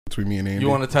between me and Andy. You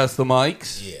want to test the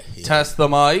mics? Yeah. Test the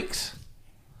mics.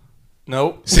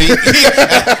 Nope. See, and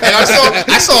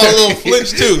I saw a little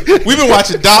flinch too. We've been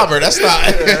watching Dahmer. That's not.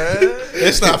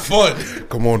 It's not fun.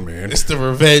 Come on, man. It's the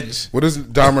revenge. What is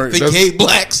Dahmer? The gay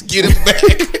blacks get him back.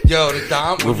 Yo, the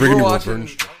Dom. We're We were bringing watching.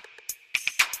 revenge.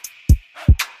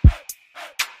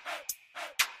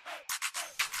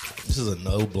 This is a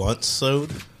no blunts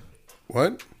sode.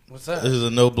 What? What's that? This is a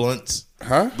no blunts.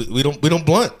 Huh? We don't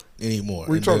blunt anymore.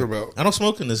 What are you talking about? I don't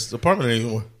smoke in this apartment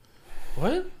anymore.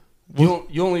 What? You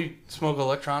only smoke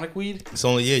electronic weed? It's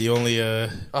only you only. Oh,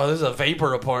 this is a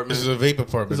vapor apartment. This is a vape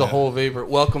apartment. This is a now. whole vapor.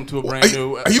 Welcome to a brand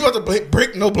new. Are you about to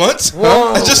break no blunts?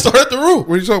 Whoa. I just started the roof.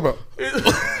 What are you talking about?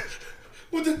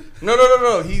 What the?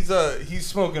 No. He's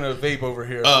smoking a vape over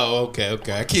here. Oh, okay.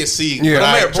 I can't see. Yeah. but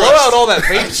I Come here, blow trust. out all that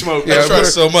vape smoke. I Yeah,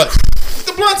 trust so much.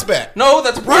 The blunt's back. No,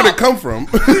 that's a Where'd problem. it come from?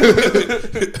 I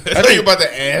think you're about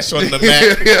to ash on the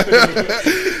mat.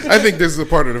 I think this is a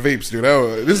part of the vapes, dude.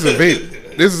 This is a vape.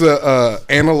 This is a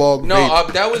analog No,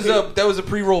 vape. that was a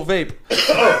pre-roll vape.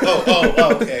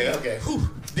 Okay. Whew.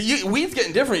 Weed's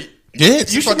getting different. Yeah,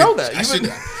 it's You should fucking- know that. I should.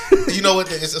 You know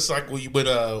what? It's just like when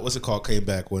what's it called? Came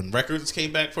back when records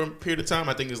came back for a period of time.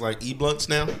 I think it's like e-blunts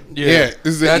now. Yeah,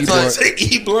 this is an That's e-blunt. like- Say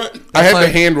e-blunt. I had to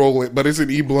like- hand roll it, but it's an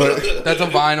e-blunt. That's a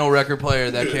vinyl record player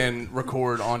that can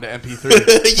record onto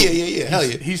MP3. yeah. Hell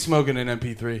yeah. He's smoking an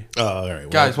MP3. Oh, all right,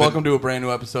 Guys, welcome to a brand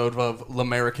new episode of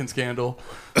L'American Scandal.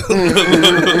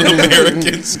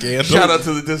 American Scandal. Shout out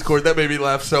to the Discord. That made me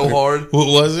laugh so hard. What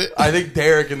was it? I think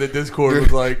Derek in the Discord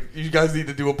was like, you guys need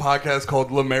to do a podcast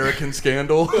called L'American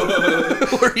Scandal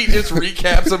where he just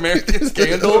recaps American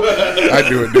Scandal. I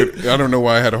do it, dude. I don't know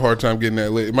why I had a hard time getting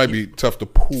that lit. It might be tough to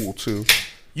pull, too.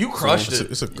 You crushed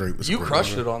It's it. a great. You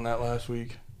crushed it on that last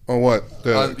week. On what?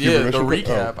 The Yeah, the Cuban Mission? recap.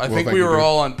 Oh, I well, think thank we you, were dude.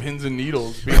 all on pins and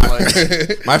needles being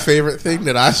like, My favorite thing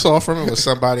that I saw from it was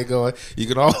somebody going, "You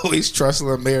can always trust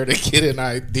Lemaire to get an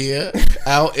idea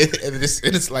out, and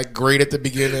it's like great at the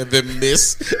beginning and then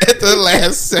miss at the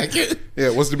last second." Yeah,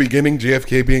 what's the beginning?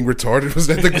 JFK being retarded? Was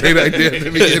that the great idea at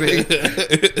the beginning?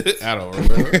 I don't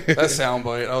remember. that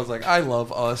soundbite. I was like, I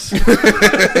love us. Just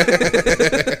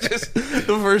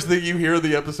the first thing you hear of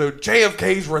the episode,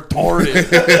 JFK's retarded.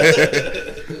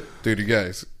 Dude, you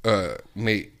guys,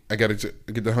 Nate, I got to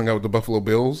get to hang out with the Buffalo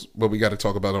Bills, but we got to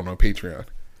talk about it on our Patreon.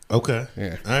 Okay.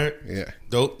 Yeah. All right. Yeah.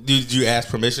 Did you ask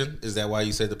permission? Is that why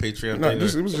you said the Patreon No, thing?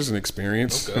 it was just an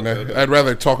experience. Okay, and okay. I'd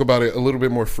rather talk about it a little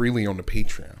bit more freely on the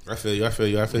Patreon. I feel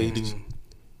you. Did you-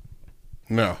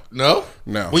 No. No?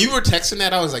 No. When you were texting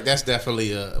that, I was like, that's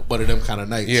definitely one of them kind of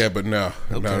nights. Yeah, but no.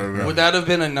 No. Would that have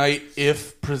been a night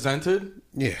if presented?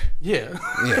 Yeah. Yeah.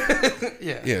 Yeah.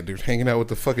 Yeah. Yeah, dude, hanging out with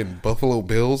the fucking Buffalo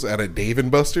Bills at a Dave and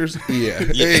Buster's? Yeah.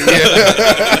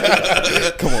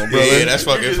 Yeah. Come on, brother. Yeah, that's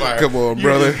fucking fire. Come on, You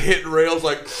brother. just hit rails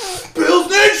like, Bills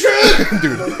Nation!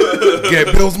 Dude,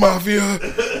 get Bills Mafia.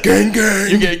 Gang, gang.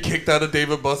 You get kicked out of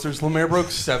David Buster's. Lemaire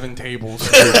broke 7 tables.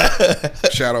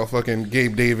 Shout out fucking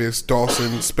Gabe Davis,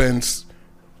 Dawson, Spence,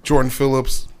 Jordan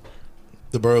Phillips.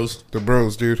 The bros. The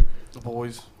bros, dude. The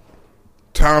boys.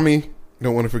 Tommy.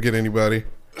 Don't want to forget anybody.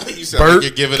 You sound Bert. like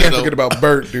you're giving Can't it forget a... about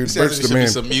Bert, dude. Sounds Bert's like the there man.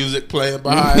 should be some music playing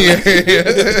behind. Yeah.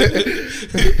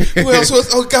 Who else was?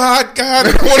 Oh God!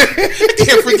 I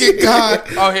can't forget God.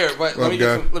 Oh, here. Wait, let me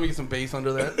God. get some bass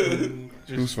under that.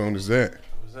 Whose phone is that?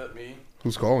 Was that me?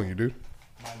 Who's calling you, dude?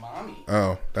 My mommy.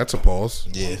 Oh, that's a pause.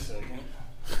 Yeah.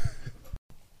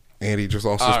 Andy just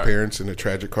lost All his right. parents in a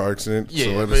tragic car accident, so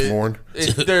let but us mourn.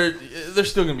 They're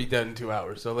still gonna be dead in 2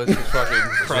 hours, so let's just fucking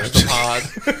crush the pod.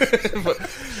 But,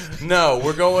 no,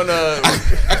 we're going.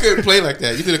 I couldn't play like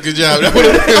that. You did a good job. I would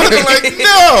have been like,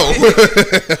 no,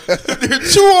 they're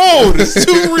too old. It's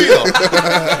too real.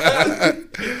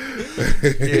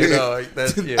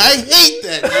 I hate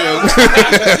that joke.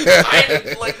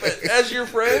 I like that. As your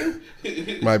friend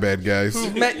My bad, guys.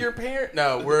 who met your parent.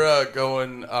 No, we're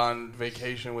going on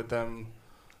vacation with them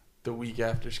the week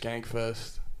after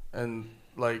Skankfest, and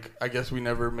like I guess we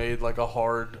never made like a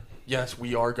hard yes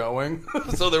we are going.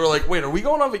 So they were like, wait, are we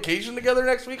going on vacation together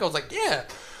next week? I was like, yeah,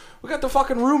 we got the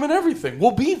fucking room and everything.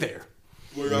 We'll be there.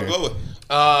 Where y'all going?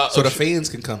 So The fans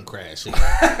can come crash.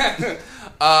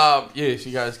 yes,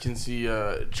 you guys can see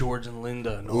George and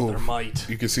Linda and all their might.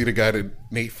 You can see the guy that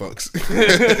Nate fucks.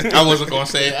 I wasn't gonna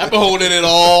say it. I've been holding it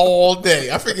all day.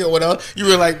 I forget what else you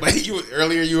were like.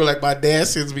 Earlier, you were like, my dad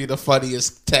sends me the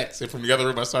funniest text, and from the other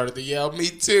room, I started to yell, "Me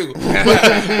too!" But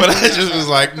I just was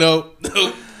like, nope.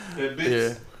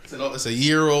 Yeah. It's a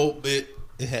year-old bit.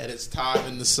 It had its time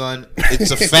in the sun.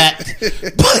 It's a fact,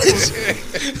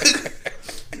 but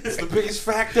It's the biggest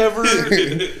fact ever.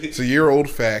 It's a year-old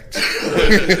fact.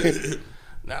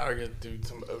 No, Now we're gonna do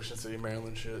some Ocean City,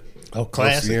 Maryland shit. Oh,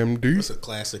 classic. LCMD. It's a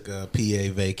classic PA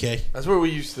vacay. That's where we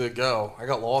used to go. I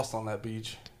got lost on that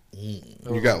beach.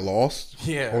 You got lost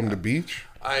Yeah. on the beach?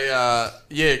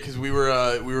 Because we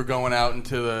were going out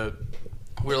into the,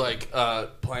 we were like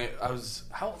playing.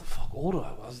 How the fuck old was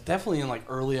I? I was definitely in like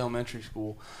early elementary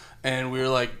school, and we were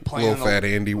like playing. Little fat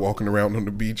Andy walking around on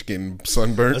the beach getting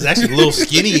sunburned. I was actually a little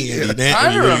skinny.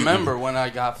 I don't remember when I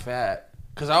got fat.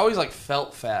 Because I always like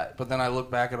felt fat, but then I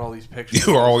look back at all these pictures.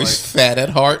 You were always fat at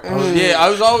heart. Yeah, I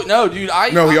was always dude.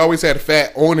 He always had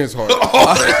fat on his heart.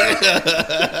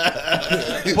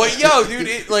 But yo, dude,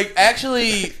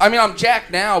 actually, I mean, I'm jacked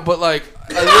now, but like,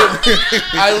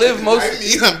 I live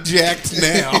most. I'm jacked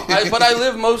now. But I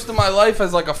live most of my life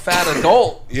as like a fat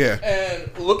adult. Yeah. And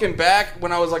looking back,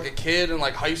 when I was like a kid in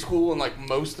like high school and like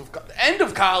most of end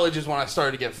of college is when I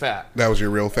started to get fat. That was your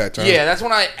real fat time? Yeah, that's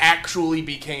when I actually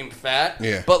became fat.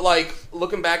 Yeah. But like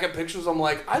looking back at pictures, I'm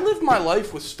like, I lived my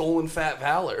life with stolen fat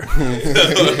valor.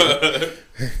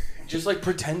 Just like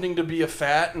pretending to be a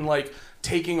fat and like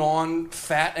taking on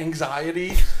fat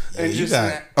anxiety and you just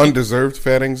got undeserved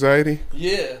fat anxiety.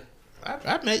 Yeah.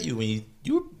 I met you when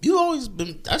you always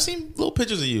been. I've seen little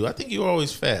pictures of you. I think you were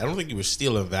always fat. I don't think you were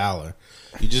stealing valor.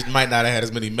 You just might not have had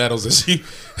as many medals as you,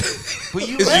 but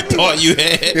you, as you thought you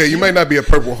had. Yeah, you might not be a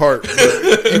Purple Heart,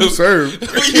 but you served.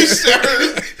 You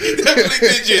served. Definitely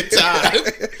did your time.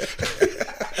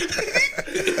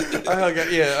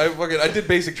 I did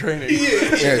basic training.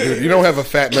 Yeah, dude, you don't have a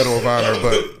fat medal of honor,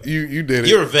 but you did it.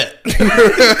 You're a vet.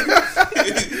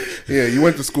 Yeah, you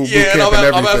went to school boot Yeah, camp and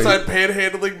and I'm everything. outside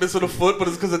panhandling, missing a foot, but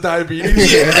it's because of diabetes.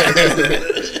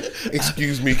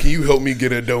 Excuse me, can you help me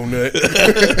get a donut?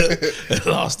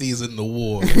 Lost these in the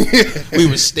war. We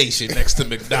were stationed next to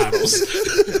McDonald's.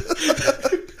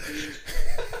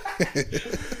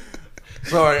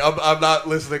 Sorry, I'm not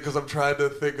listening because I'm trying to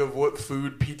think of what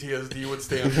food PTSD would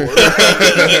stand for.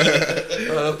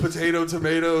 Potato,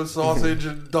 tomato, sausage,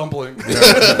 and dumpling.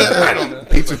 I don't know.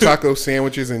 Pizza, taco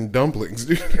sandwiches, and dumplings,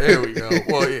 dude. There we go.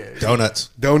 Well, yeah. Donuts.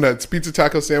 Donuts, pizza,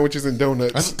 taco sandwiches, and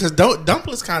donuts. Because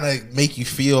dumplings kind of make you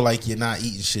feel like you're not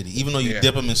eating shitty, even though you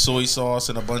dip them in soy sauce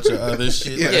and a bunch of other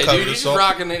shit. Yeah, like Yeah, covered dude, in you're just salt.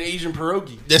 rocking an Asian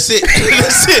pierogi. That's it.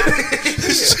 That's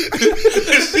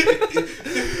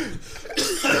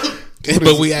it.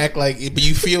 But we act like, but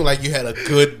you feel like you had a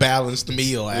good balanced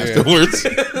meal afterwards.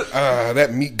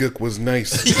 That meat gook was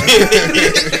nice.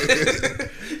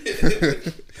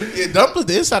 Yeah, dumplings.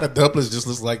 The inside of dumplings just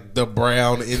looks like the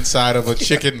brown inside of a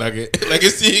chicken nugget. Like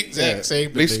it's the exact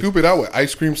same. They scoop it out with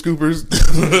ice cream scoopers.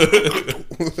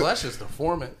 Well, that's just to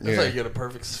form it. That's Yeah. how you get a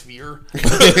perfect sphere.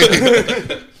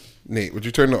 Nate, would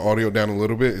you turn the audio down a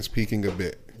little bit? It's peaking a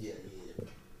bit. Yeah.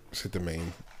 Let's hit the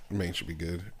main. The main should be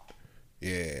good.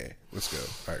 Yeah. Let's go.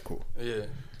 All right, cool. Yeah.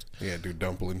 Yeah, dude,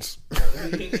 dumplings.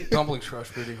 Dumplings crush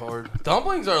pretty hard.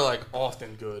 Dumplings are like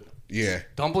often good. Yeah.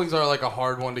 Dumplings are like a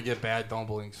hard one to get bad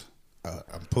dumplings.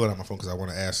 I'm pulling out my phone because I want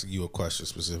to ask you a question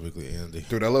specifically, Andy.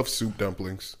 Dude, I love soup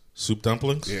dumplings. Soup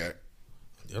dumplings? Yeah.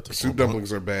 Y'all take Soup one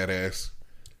dumplings are badass.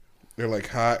 They're like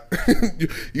hot.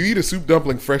 you eat a soup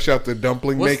dumpling fresh out the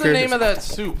dumpling What's maker. the name of that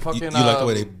soup? Fucking. You like the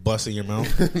way they bust in your mouth?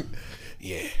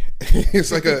 Yeah.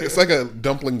 it's like a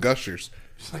dumpling gushers.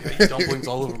 It's like I eat dumplings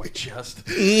all over my chest.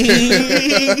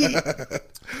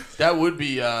 That would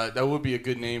be a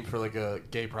good name for like a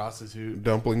gay prostitute.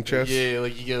 Dumpling chest. Yeah,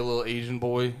 like you get a little Asian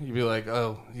boy, you'd be like,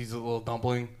 oh, he's a little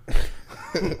dumpling.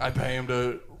 I pay him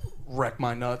to wreck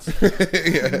my nuts.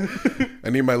 Yeah. I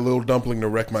need my little dumpling to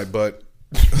wreck my butt.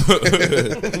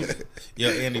 Yo,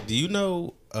 Andy, do you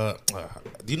know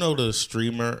the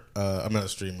streamer? I'm not a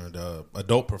streamer. The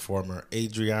adult performer,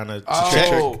 Adriana.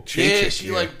 Oh, Chick, yeah, she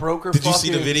yeah. like broke her. Did you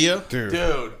see the video?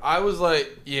 Dude, I was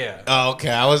like, yeah. Oh, okay.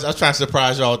 I was trying to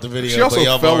surprise y'all with the video. She also but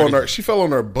y'all fell already... on her. She fell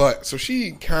on her butt, so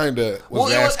she kind of was Well,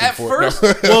 it was asking at for first-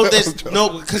 it. Well, there's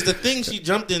no, because the thing she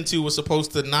jumped into was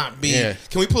supposed to not be. Yeah.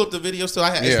 Can we pull up the video? So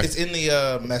Yeah. it's in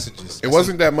the messages. It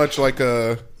wasn't that much like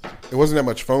a. It wasn't that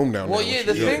much foam down Well, there. yeah,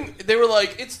 the thing, they were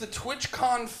like, it's the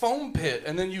TwitchCon foam pit.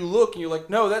 And then you look and you're like,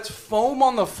 no, that's foam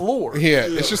on the floor. Yeah,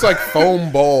 it's just like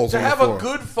foam balls. To on the have floor. a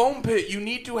good foam pit, you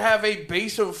need to have a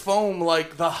base of foam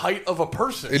like the height of a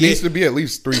person. It needs to be at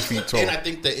least 3 feet tall. And I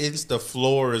think the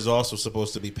floor is also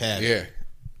supposed to be padded. Yeah.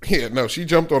 Yeah, no, she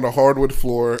jumped on the hardwood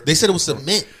floor. They said it was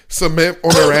cement. Cement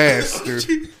on her ass,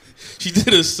 dude. She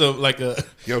did a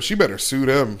Yo, she better sue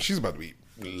them. She's about to be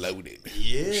loaded.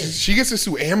 yeah. She gets to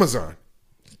sue Amazon.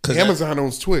 Amazon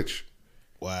owns Twitch.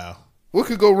 Wow. What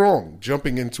could go wrong?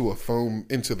 Jumping into the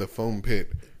foam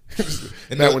pit.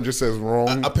 And that one just says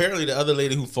wrong. Apparently, the other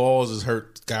lady who falls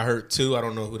got hurt too. I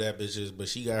don't know who that bitch is, but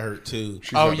she got hurt too.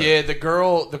 The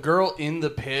girl in the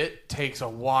pit takes a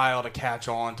while to catch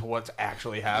on to what's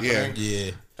actually happening.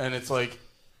 Yeah. And it's like,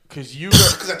 because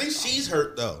I think she's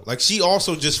hurt though. Like she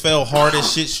also just fell hard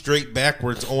as shit straight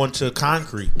backwards onto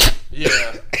concrete. Yeah.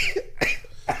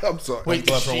 I'm sorry. Wait,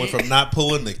 Went from not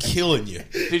pulling to killing you.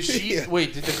 Did she? Yeah.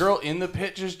 Wait, did the girl in the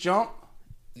pit just jump?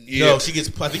 Yeah. No,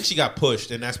 I think she got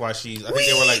pushed, and that's why I think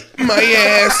they were like, my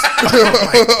ass.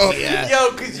 Yeah.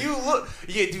 Yo, because you look,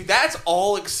 dude, that's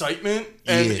all excitement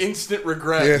and instant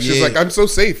regret. Yeah, she's like, I'm so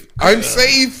safe. I'm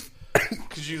safe.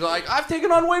 Because you're like, I've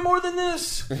taken on way more than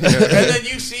this, and then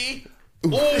you see,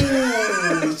 and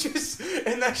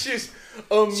that's just.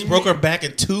 She broke her back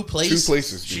in 2 places. 2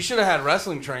 places. She should have had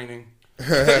wrestling training.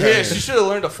 Yeah, she should have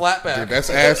learned a flat back. Dude, that's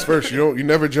ass first. You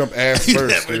never jump ass You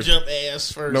first. never jump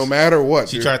ass first. No matter what.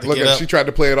 She dude. tried to get up. She tried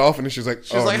to play it off, and then she's like,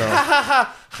 She's like, no. Ha ha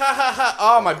ha ha ha ha.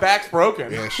 Oh, my back's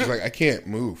broken. Yeah, she's like, I can't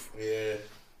move. Yeah.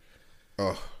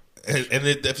 Oh. And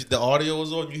if the audio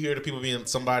was on, you hear the people being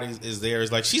somebody is there.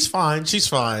 It's like she's fine.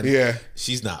 Yeah,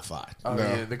 she's not fine. Oh no.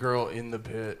 Yeah, the girl in the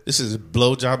pit. This is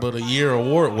Blowjob of the Year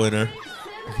award winner.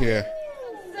 Yeah.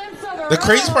 The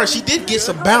crazy part, she did get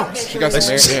some bounce. She got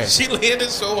some she landed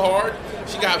so hard,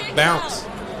 she got bounce.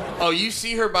 Oh, you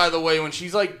see her, by the way, when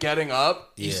she's like getting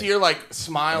up, you see her like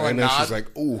smile and then nod. she's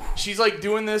like, ooh. She's like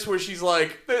doing this where she's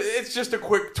like, it's just a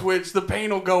quick twitch, the pain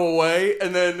will go away,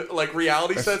 and then like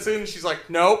reality sets in, and she's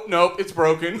like, nope, it's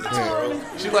broken.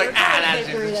 Yeah. She's like,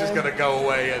 it's just gonna go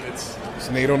away, and it's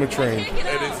Nate on the train,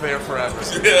 and it's there forever.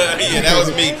 Yeah, that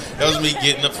was me. That was me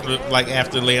getting up from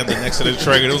after landing next to the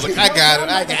trigger. It was like,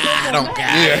 I don't got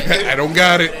it. I don't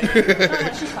got it.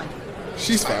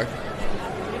 She's fine.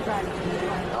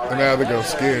 And now the girl's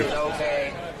scared.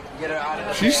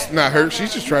 She's not hurt.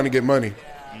 She's just trying to get money.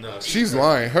 No, she's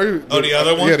lying. The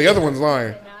other one? Yeah, the other one's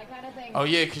lying. Oh,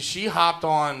 yeah, because she hopped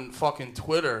on fucking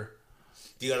Twitter.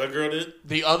 The other girl did?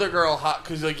 The other girl hopped,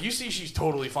 because like you see she's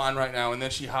totally fine right now, and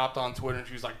then she hopped on Twitter and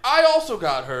she was like, I also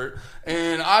got hurt,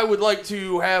 and I would like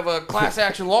to have a class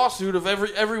action lawsuit of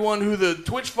everyone who the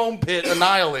Twitch foam pit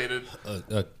annihilated.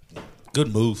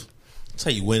 Good move. That's how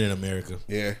you win in America.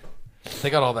 Yeah. They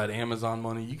got all that Amazon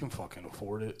money. You can fucking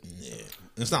afford it. Yeah.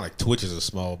 It's not like Twitch is a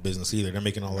small business either. They're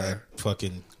making all that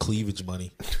fucking cleavage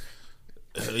money.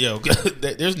 Yo,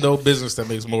 there's no business that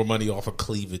makes more money off of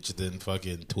cleavage than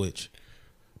fucking Twitch.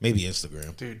 Maybe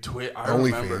Instagram. Dude, I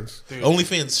remember.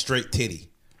 OnlyFans straight titty.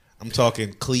 I'm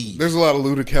talking cleave. There's a lot of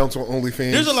lewd accounts on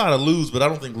OnlyFans. There's a lot of lewds, but I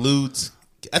don't think lewds.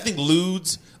 I think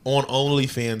lewds on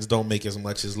OnlyFans don't make as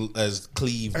much as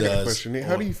cleave does. I got a question, Nate.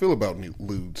 How do you feel about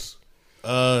lewds?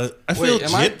 I feel gypped.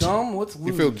 Am I dumb? What's lewd?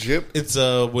 You feel gypped? It's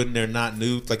when they're not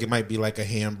nude. Like it might be like a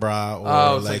hand bra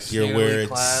or like you're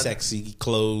wearing sexy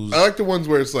clothes. I like the ones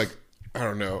where it's like, I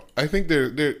don't know. I think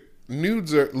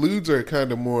lewds are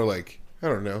kind of more like, I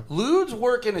don't know. Lewds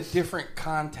work in a different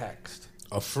context.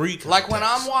 A free context. Like when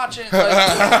I'm watching,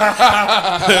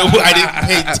 I didn't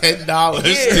pay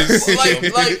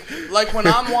 $10. Yeah, like when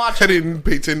I'm watching. I didn't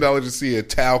pay $10 to see a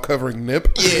towel covering nip.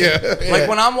 Yeah. Like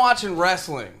when I'm watching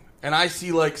wrestling and I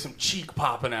see like some cheek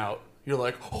popping out, you're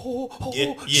like,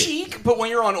 cheek. But when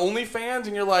you're on OnlyFans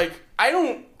and you're like, I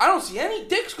don't see any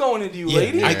dicks going into you,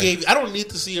 lady. I don't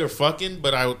need to see her fucking,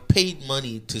 but I paid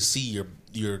money to see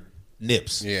your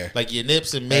nips. Yeah. Like your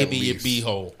nips and maybe your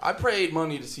beehole. I paid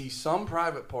money to see some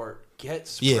private part get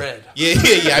spread. Yeah.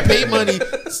 I paid money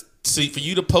for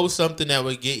you to post something that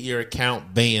would get your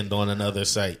account banned on another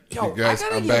site. Yo, guys,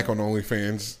 I'm back on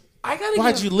OnlyFans.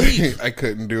 Why'd you leave? I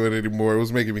couldn't do it anymore. It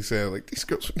was making me sad. Like, these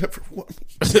girls would never want me.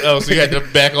 Oh, so you had to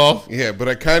back off? Yeah, but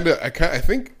I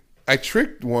think I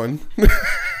tricked one.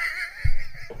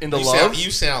 Into love? You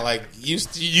sound like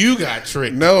you got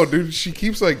tricked. No, dude, she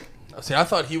keeps like. See, I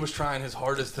thought he was trying his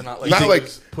hardest to not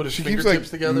put his she fingertips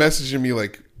keeps like together. Messaging me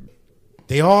like.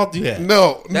 They all do that.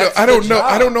 No, I don't know.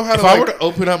 I don't know how if to. I were to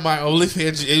open up my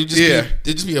OnlyFans, it'd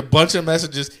just be a bunch of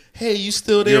messages. Hey, you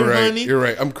still there, honey? You're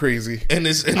right. I'm crazy. And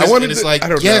it's like,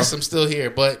 yes, I'm still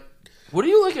here. But what do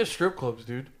you like at strip clubs,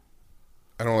 dude?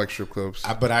 I don't like strip clubs.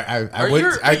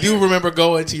 I do remember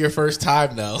going to your first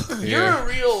time though. You're a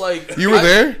real like. You were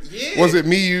there? Yeah. Was it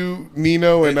me, you,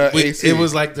 Nino, and AC? It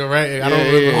was like the right. I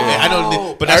don't remember. I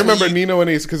don't. But I remember Nino and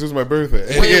AC because it was my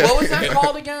birthday. Wait, what was that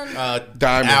called again?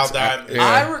 Diamonds. Al Diamond. Yeah.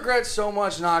 I regret so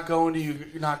much not going to you.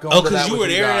 Not going. Oh, because you were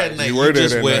there that night. You were there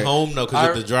just that went night. home though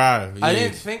because of the drive. Yeah. I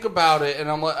didn't think about it, and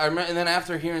I'm like, and then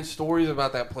after hearing stories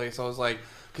about that place, I was like,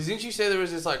 Because didn't you say there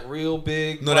was this like real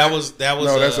big? No, black,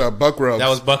 that's Buck Rubs. That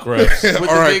was Buck Rubs. with the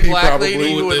R.I.P. big black probably.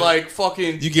 lady who With would the- like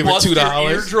fucking. You give her bust your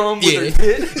 $2. eardrum with her Yeah.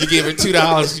 tit. You gave her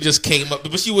 $2. She just came up,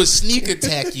 but she would sneak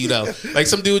attack you though. Like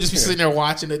some dude would just be sitting there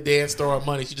watching the dance, throwing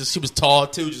money. She was tall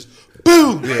too, just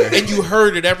boom, and you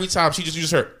heard it every time. You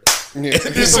just heard. Yeah. And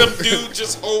there's some dude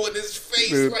just holding his face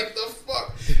Dude. like the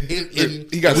fuck.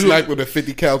 And He got we sniped with a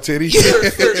 50 cal titty.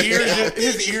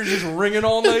 His ears just ringing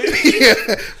all night.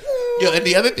 Yo, and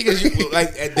the other thing is,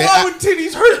 like, Why would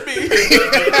titties hurt me?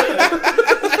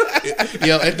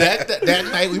 yo, and that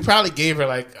night we probably gave her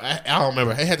like I don't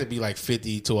remember. It had to be like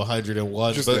 50 to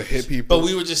 101. Just but, to hit people. But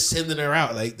we were just sending her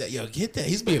out like that. Yo, get that.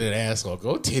 He's being an asshole.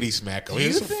 Go titty smack him.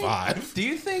 Here's a 5. Do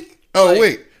you think? Oh like,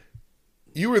 wait,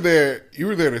 you were there. You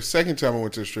were there the second time I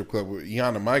went to the strip club with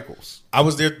Yana Michaels. I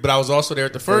was there, but I was also there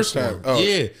at the first Time. one. Oh,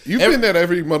 Yeah, you've been at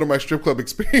every one of my strip club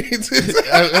experiences.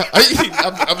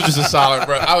 I'm just a solid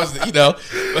bro. I was,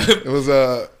 It was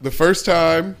the first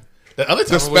time the other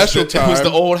time. The special it was the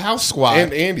time. old house squad.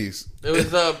 and Andy's. It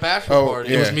was a bachelor Oh,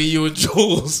 party. It was yeah. me, you, and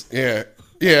Jules. Yeah,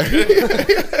 yeah,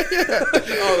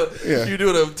 Oh, Yeah. you're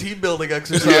doing a team building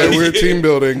exercise. yeah. We were team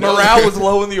building. Morale was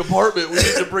low in the apartment. We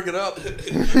need to bring it up.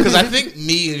 Because I think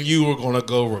me and you were going to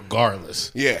go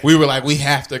regardless. Yeah. We were like, we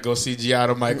have to go see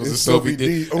Gianna Michaels and And Sophie Sophie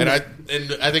D. D. Oh And my-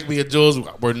 I think me and Jules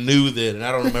were new then, and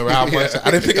I don't remember how much.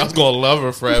 I didn't think I was going to love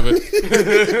her forever.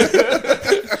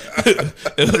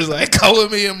 It was like, come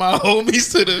with me and my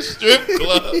homies to the strip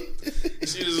club.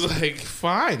 She was like,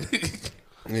 fine.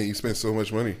 Yeah, you spent so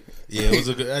much money. Yeah, it was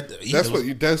a good.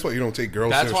 That's why you don't take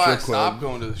girls That's to a why I strip club. stopped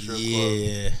going to the strip club.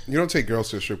 Yeah, You don't take girls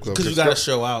to a strip club because you got to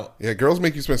show out. yeah, girls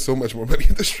make you spend so much more money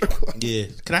at the strip club. Yeah,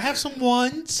 can I have some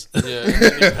ones? Yeah, and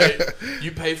then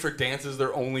you pay for dances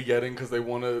they're only getting because they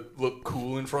want to look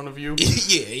cool in front of you.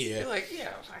 Yeah. You're like, yeah,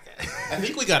 fuck it. I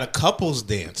think we got a couples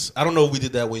dance. I don't know if we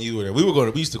did that when you were there. We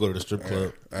used to go to the strip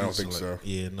club. I don't We used to, think like- so.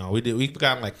 Yeah, no, we did. We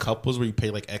got like couples where you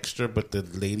pay like extra, but the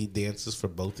lady dances for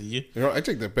both of you. You know, I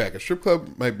take that back. A strip club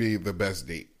might be the best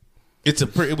date. It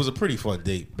was a pretty fun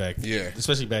date back. Yeah.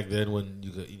 especially back then when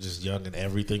you're just young and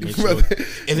everything. Makes But, you,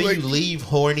 and then like- you leave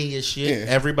horny as shit. Yeah.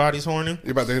 Everybody's horny.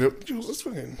 You're about to hit up. Jules, let's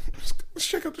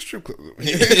check out the strip club.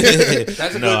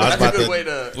 That's a good way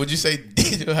to. Would you say?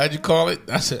 How'd you call it?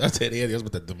 I said Andy. I was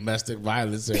with the domestic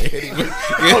violence. Or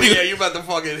Oh yeah, you about to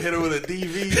fucking hit her with a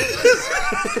DV.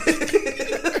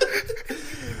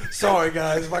 Sorry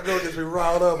guys, my girl gets me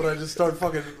riled up and I just start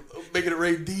fucking making it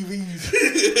rain DVs.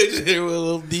 a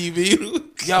little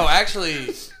DV. Yo,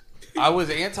 actually, I was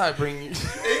anti bringing.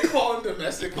 They call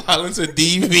domestic violence a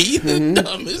DV. The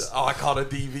dumbest. Oh, I called it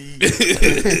DV.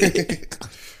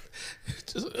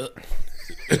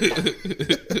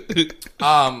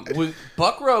 Was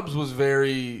Buck Rubs was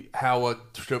very how a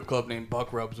strip club named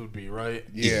Buck Rubs would be, right?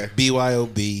 Yeah.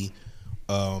 BYOB,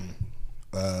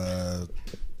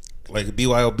 like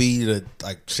BYOB,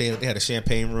 they had a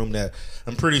champagne room that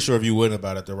I'm pretty sure if you went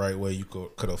about it the right way, you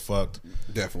could have fucked.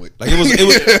 Definitely. Like it was like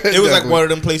Definitely. one of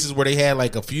them places where they had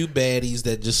like a few baddies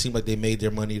that just seemed like they made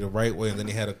their money the right way, and then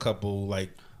they had a couple like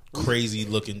crazy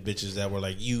looking bitches that were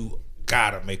like, you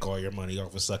gotta make all your money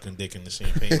off of sucking dick in the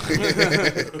champagne.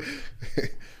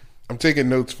 I'm taking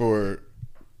notes for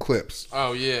clips.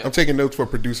 Oh yeah. I'm taking notes for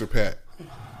producer Pat.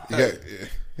 You got, yeah.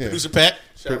 Producer Pat,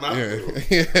 shout him out.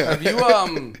 Yeah. Have you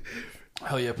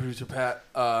hell yeah, producer Pat,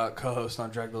 co-host on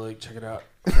Drag the Lake. Check it out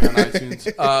Free on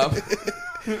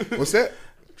iTunes. What's that?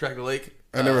 Drag the Lake.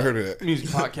 I never heard of that. Music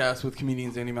podcast with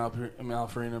comedians Andy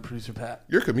Malfarina, producer Pat.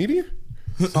 You're a comedian?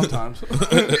 Sometimes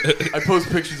I post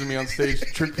pictures of me on stage to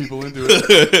trick people into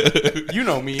it. You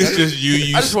know me. It's just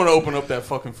you. I just want to open up that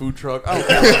fucking food truck. I don't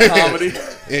care about comedy.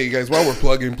 Hey, you guys, while we're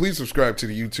plugging, please subscribe to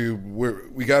the YouTube.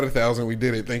 We got 1,000. We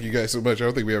did it. Thank you guys so much. I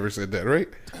don't think we ever said that, right?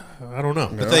 I don't know,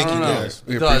 but No. thank I you don't know. guys.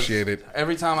 We It does. appreciate it.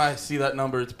 Every time I see that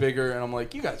number, it's bigger, and I'm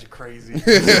like, you guys are crazy. What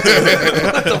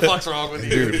the fuck's wrong with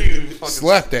you? Dude, You fucking-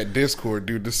 Slap that Discord,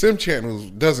 dude. The Sim channel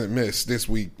doesn't miss this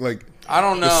week. Like, I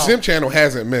don't know. the Sim channel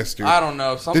hasn't missed, dude. I don't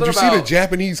know. Something Did you about, see the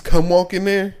Japanese come walk in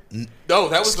there? No,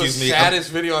 that was Excuse the me,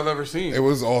 saddest video I've ever seen. It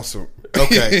was awesome.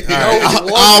 Okay, all No, right. it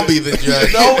wasn't. I'll be the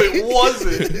judge. No, it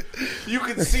wasn't. You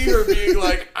could see her being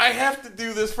like, I have to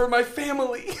do this for my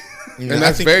family. And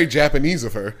that's very Japanese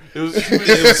of her. It was,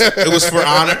 It was for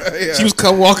honor. Yeah. She was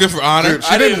come walking for honor. Dude,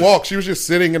 she didn't walk. She was just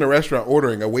sitting in a restaurant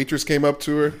ordering. A waitress came up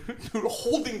to her. dude,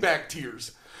 holding back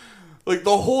tears. Like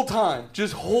the whole time.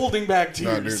 Just holding back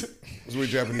Nah, dude. tears. It's weird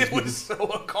Japanese It people. was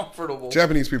so uncomfortable.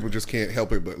 Japanese people just can't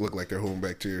help it but look like they're holding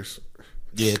back tears.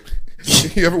 Yeah.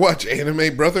 You ever watch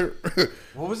anime, brother?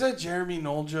 What was that Jeremy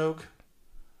Knoll joke?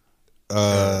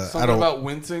 I Something don't. about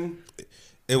wincing?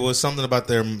 It was something about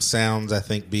their sounds, I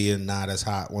think, being not as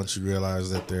hot once you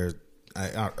realize that they're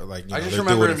like. You know, I just they're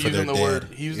remember doing him it for using their the dad. word.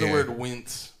 He used the word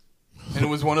wince, and it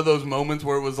was one of those moments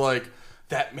where it was like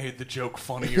that made the joke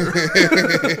funnier.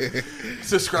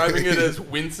 Describing it as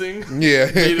wincing, Yeah.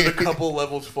 made it a couple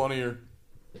levels funnier.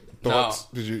 Thoughts?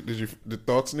 The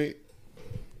thoughts, Nate?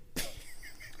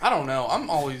 I don't know.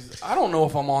 I don't know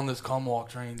if I'm on this cum walk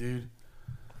train, dude.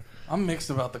 I'm mixed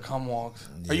about the cum walks.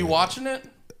 Are you watching it?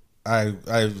 I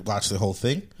watched the whole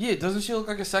thing. Yeah, doesn't she look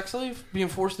like a sex slave being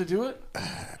forced to do it?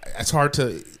 It's hard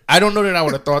to. I don't know that I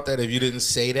would have thought that if you didn't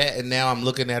say that, and now I'm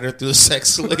looking at her through a sex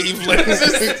slave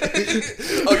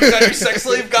lenses. Oh, you got your sex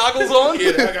slave goggles on?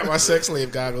 Yeah, I got my sex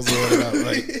slave goggles on. And I'm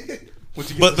like,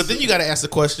 But then you got to ask the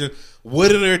question: what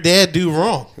did her dad do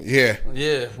wrong? Yeah.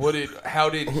 Yeah, how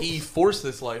did he force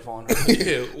this life on her?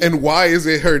 Yeah, And why is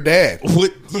it her dad?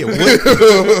 what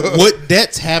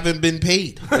debts haven't been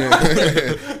paid?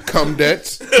 Cum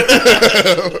debts?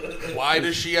 Why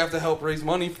does she have to help raise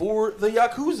money for the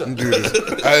Yakuza?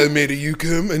 Dude, I made a you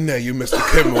cum, and now you must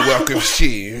become a walk of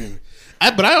shame.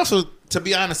 But I also, to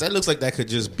be honest, that looks like that could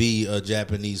just be a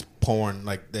Japanese porn,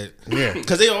 like that. Yeah.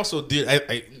 Because they also did.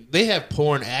 They have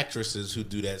porn actresses who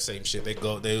do that same shit.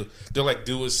 They'll like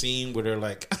do a scene where they're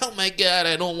like, "Oh my god,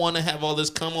 I don't want to have all this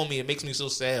cum on me. It makes me so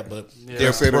sad." But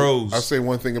they're pros. I'll say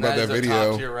one thing about that That is a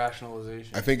video. top-tier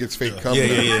rationalization. I think it's fake cum. Yeah.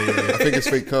 I think it's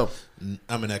fake cum.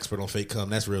 I'm an expert on fake cum.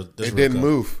 That's real. That's It real didn't cum.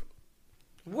 move.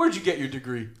 Where'd you get your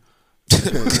degree?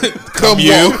 Come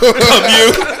you.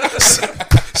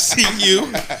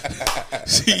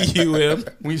 C-U-M.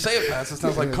 When you say it fast, it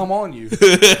sounds like "come on you."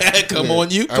 Come on,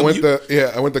 you. I went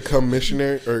to cum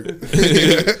missionary. Or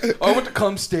I went to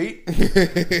cum state.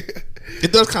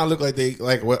 It does kind of look like they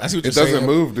like. What I see what you're it saying. doesn't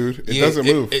move, dude. It Yeah, doesn't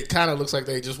move. It kind of looks like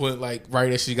they just went like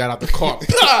right as she got out the car,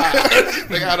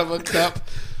 like out of a cup.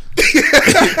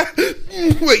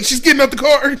 Wait, she's getting out the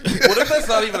car. What if that's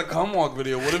not even a cum walk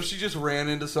video? What if she just ran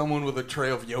into someone with a tray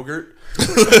of yogurt?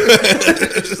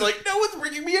 She's like, "No one's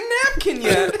bringing me a napkin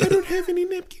yet." I don't have any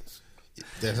napkins.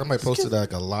 Yeah, somebody posted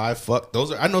like a live fuck.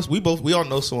 Those are I know we all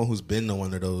know someone who's been to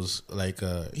one of those. Like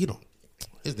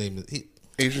his name is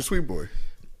Asian sweet boy.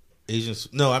 Asian.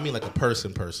 No, I mean like a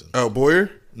person. Oh, Boyer?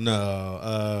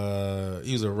 No,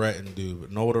 he was a Retton dude,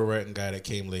 an older Retton guy that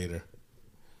came later.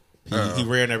 He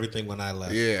ran everything when I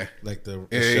left. Yeah. Like the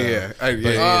Yeah.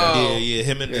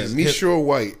 him and his Misha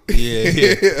White. yeah.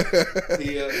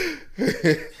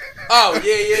 Oh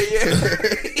yeah.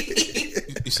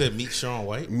 You said meet Sean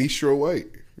White? Misha White.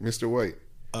 Mr. White.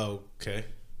 Okay.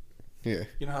 Yeah.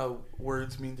 You know how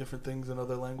words mean different things in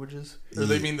other languages, or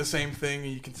they mean the same thing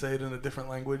and you can say it in a different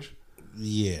language.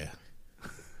 Yeah.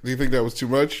 Do you think that was too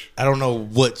much? I don't know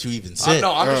what you even said.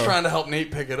 No, I'm just trying to help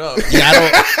Nate pick it up. Yeah,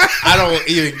 I don't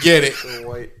even get it.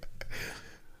 White.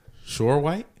 Sure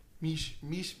White?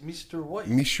 Mr. White.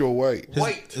 Misha White.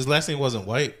 White. His last name wasn't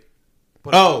White.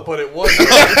 But but it wasn't.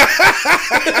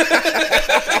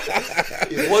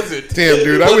 It wasn't. Damn,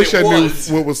 dude. I But wish it I knew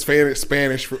was. what was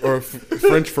Spanish for, or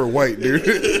French for white, dude.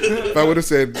 If I would have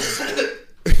said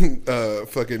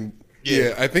fucking...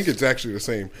 Yeah, I think it's actually the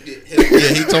same. Yeah,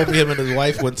 he told me him and his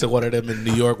wife went to one of them in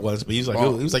New York once, but he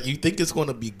was like, you think it's going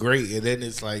to be great, and then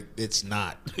it's like, it's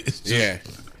not. It's just, Yeah.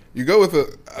 You go with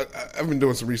I've been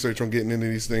doing some research on getting into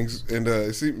these things,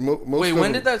 and see, most Wait, of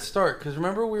when them- did that start? Because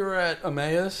remember we were at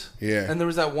Emmaus? Yeah. And there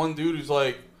was that one dude who's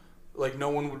like no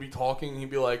one would be talking. And he'd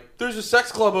be like, "There's a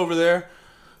sex club over there."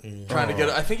 Trying to get.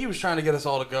 I think he was trying to get us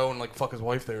all to go and like fuck his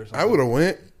wife there or something. I would have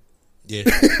went. Yeah.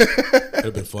 It'd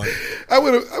have been fun. I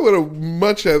would have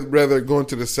much rather gone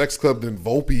to the sex club than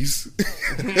Volpe's.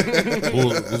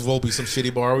 Was Volpe some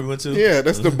shitty bar we went to? Yeah,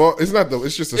 that's the bar. It's not the.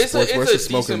 It's just a sports bar. It's a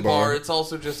smoking decent bar. It's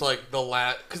also just like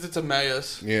the because it's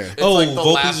Emmaus. Yeah. It's Oh, like the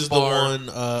Volpe's last is the bar. one.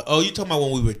 You talking about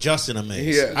when we were just in Emmaus?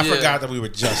 Yeah. I Yeah. forgot that we were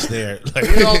just there. Like,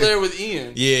 We were all there with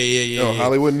Ian. Yeah. Oh,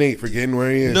 Hollywood Nate forgetting where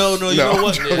he is. No, you know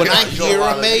what? Yeah, When I he's a hear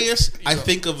lot of- Emmaus, I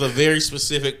think of a very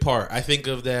specific part. I think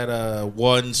of that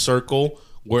one circle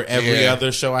where every Yeah.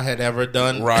 other show I had ever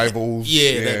done. Rivals.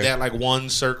 Yeah, that like one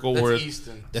circle That's where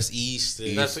Easton. that's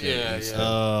Easton. That's yeah.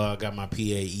 I got my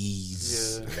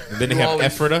PAEs. Yeah. And then they You have always-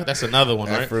 Ephrata. That's another one,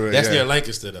 right? Ephrata, That's yeah. near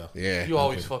Lancaster, though. Yeah. You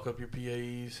always fuck up your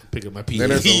PAEs. Pick up my Then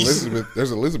there's PAEs. Elizabeth.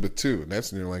 There's Elizabeth too, and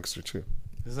that's near Lancaster too.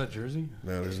 Is that Jersey?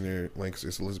 No, there's near Lancaster.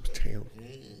 It's Elizabethtown.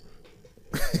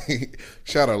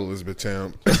 Shout out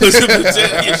Elizabethtown. You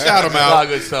shout them A lot out. of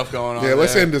good stuff going on. Yeah,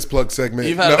 let's there. end this plug segment.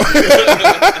 You've had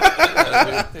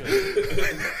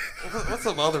No. What's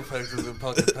some other places in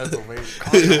fucking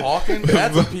Pennsylvania? Hawkins?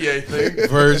 That's a PA thing.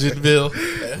 Virginville.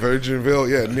 Virginville,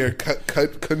 yeah, near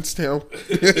Kutztown.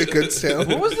 Kutztown.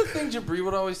 What was the thing Jabri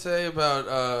would always say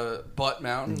about Butt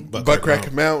Mountain? Butt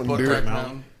Crack Mountain, Butt dude. Crack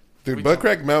Mountain. Dude, Butt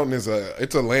Crack Mountain is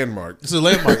it's a landmark. It's a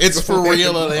landmark. It's for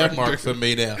real a landmark for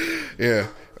me now. Yeah.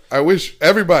 I wish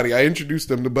everybody, I introduced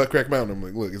them to Butt Crack Mountain. I'm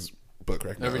like, look, it's Butt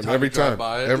Crack Mountain. Every time you drive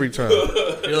by it? Every time.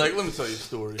 You're like, let me tell you a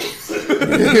story.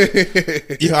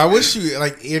 Yeah, I wish you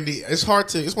like Andy. It's hard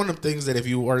to. It's one of the things that if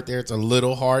you weren't there, it's a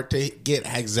little hard to get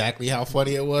exactly how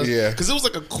funny it was. Yeah, because it was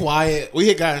like a quiet. We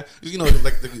had got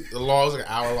like the law was like an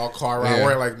hour-long car ride. Yeah.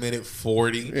 We're at like minute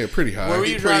 40. Yeah, pretty high. Where were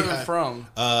you Pretty driving high. from?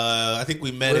 I think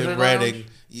we met Wizard in Reading. Lounge?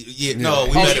 Yeah, no,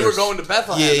 we Oh, met you were going to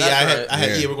Bethlehem. Yeah, That's I had,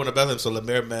 right. yeah, we're going to Bethlehem. So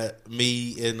Lemaire met me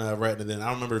in Reading, and then I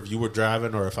don't remember if you were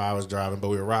driving or if I was driving, but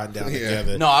we were riding down Yeah.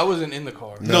 together. No, I wasn't in the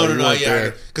car. No, you weren't yeah,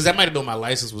 there. because that might have been my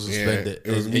license was Yeah, suspended.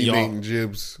 it was and me, y'all- Nate, and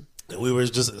Jibs. We were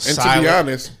just And silent. to be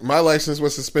honest, my license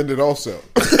was suspended also.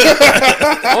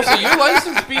 Also, your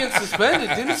license being suspended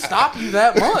didn't stop you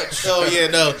that much. Oh yeah,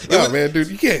 no. Oh, man, dude,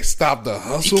 you can't stop the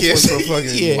hustle You can't- for some fucking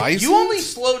yeah. license. You only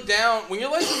slowed down when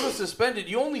your license was suspended.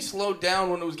 You only slowed down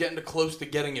when it was getting close to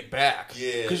getting it back.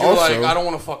 Yeah. because you're Also- like, I don't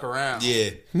want to fuck around.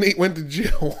 Yeah, Nate went to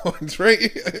jail once, right?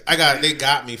 they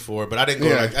got me for it, but I didn't go.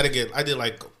 Yeah.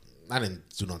 I didn't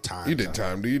do no time. You did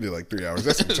time, dude. You did like 3 hours.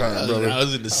 That's some time, I brother.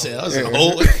 was in the cell. I was in Yeah. the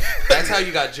hole. That's how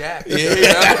you got jacked.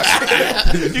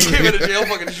 Yeah. You came out of jail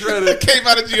fucking shredded. Came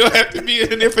out of jail after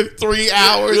being in there for 3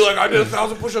 hours. You're like, I did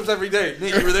 1,000 push-ups every day.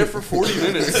 Nate, you were there for 40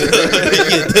 minutes.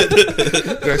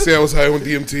 Did I say I was high on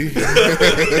DMT?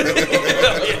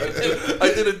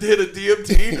 I did a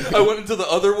DMT. I went into the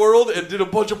other world and did a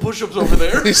bunch of push-ups over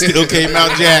there. Still came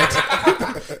out jacked.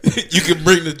 You can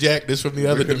bring the jackness from the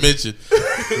other dimension.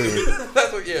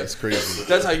 That's what. Yeah, That's crazy.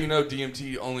 That's how you know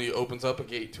DMT only opens up a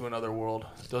gate to another world.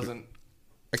 Doesn't.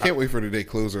 I can't wait for the day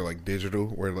clothes are like digital,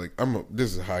 where like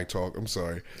this is high talk. I'm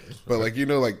sorry, but like the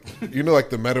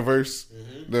metaverse.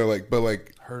 They're like, but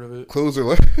like Heard of it? clothes are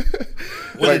like.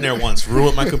 Went in there once,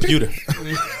 ruined my computer.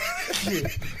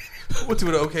 Went to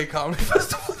an OK Comedy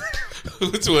Festival.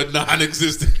 Went to a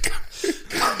non-existent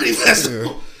comedy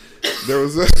festival. There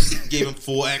was a Gave him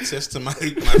full access to my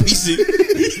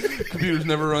PC. Computer's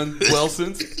never run well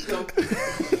since.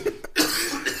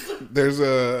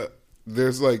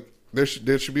 there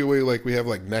should be a way like we have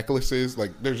like necklaces,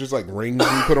 like there's just like rings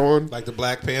you put on. Like the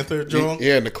Black Panther drawing?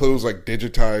 Yeah, and the clothes like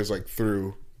digitized like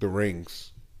through the rings.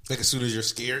 Like as soon as you're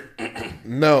scared?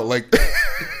 No, like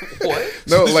What?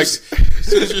 no, like As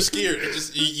soon as you're scared,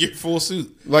 you're full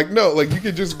suit. like no, like you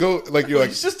could just go like you're like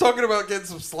He's just talking about getting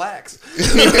some slacks.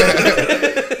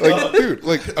 like dude,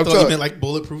 like I'm I thought you telling meant like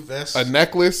bulletproof vests. a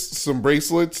necklace, some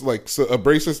bracelets, like a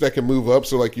bracelets that can move up.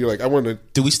 So like you're like I want to.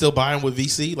 Do we still buy them with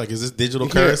VC? Like, is this digital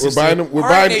Yeah, currency? we're buying them. We're All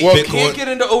right, buying. Nate, Well, you can't get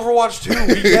into Overwatch 2.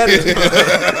 We get it.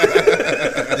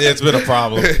 Yeah, it's been a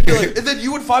problem. You're like, and then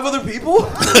you and 5 other people?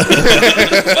 And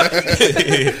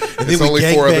then it's we only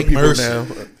 4 other gangbang people Mercy. now.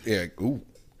 Yeah. Ooh.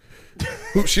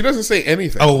 Who? She doesn't say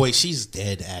anything. Oh wait, she's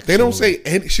dead. Actually, They don't say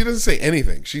any. She doesn't say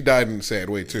anything. She died in a sad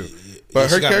way too. But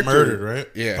she her got character murdered, right?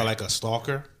 Yeah. by like a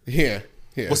stalker. Yeah.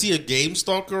 Yeah. Was he a game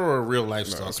stalker or a real life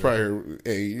stalker? It's probably her.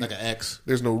 Hey, Like an ex.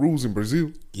 there's no rules in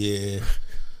Brazil. Yeah.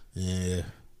 You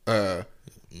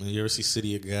ever see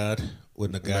City of God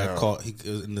when the guy No. caught?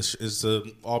 It's a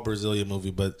all Brazilian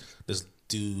movie, but this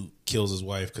dude kills his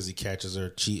wife because he catches her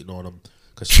cheating on him.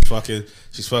 Cause she's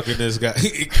fucking this guy.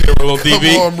 Give her a little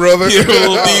DB. Come on, brother. Give her a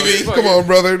little DB. Come on,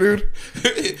 brother, dude.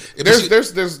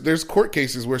 There's There's court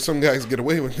cases where some guys get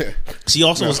away with that. She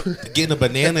also was getting a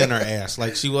banana in her ass.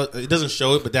 Like she was. It doesn't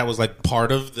show it, but that was like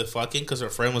part of the fucking. Because her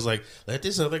friend was like, "Let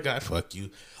this other guy fuck you."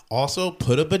 Also,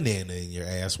 put a banana in your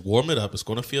ass. Warm it up. It's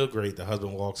gonna feel great. The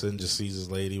husband walks in, just sees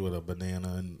his lady with a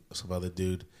banana and some other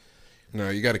dude. No,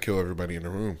 you got to kill everybody in the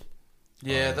room.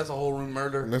 Yeah, that's a whole room And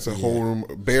murder. that's a whole room,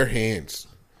 bare hands.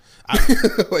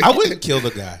 Like, I wouldn't kill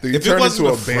the guy. Do you If it turn wasn't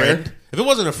into a a bear? friend, if it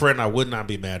wasn't a friend, I would not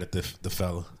be mad at the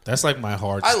fella. That's like my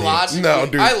hard I stance. logically, No,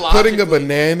 dude. I Putting a logically-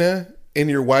 banana in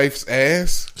your wife's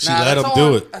ass. She let that's him all do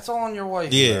on- it. That's all on your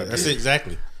wife. Yeah, that's it,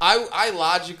 exactly. I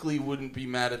logically wouldn't be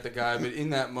mad at the guy, but in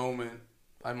that moment,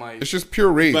 I might. It's just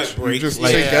pure rage. Like You break- just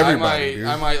like- take yeah, everybody, dude.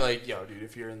 I might like, yo, dude,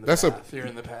 if you're in the That's path, you're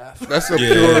in the path. That's a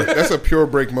Yeah. that's a pure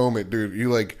break moment, dude. You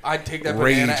like I'd take that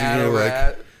rage banana and out you're of her like-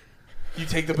 ass. You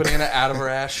take the banana out of her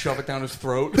ass, shove it down his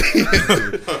throat.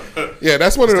 yeah.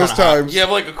 That's one of those times. You have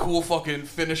like a cool fucking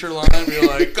finisher line. You're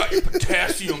like, got your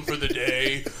potassium for the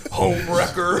day, home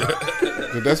wrecker.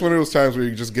 Dude, that's one of those times where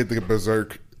you just get the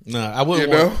berserk. No, I wouldn't.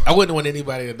 You know? Want, I wouldn't want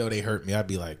anybody to know they hurt me. I'd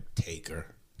be like, take her.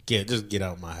 Just get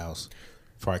out of my house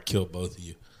before I kill both of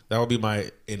you. That would be my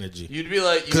energy. You'd be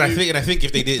like, Because I think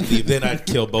if they didn't leave, then I'd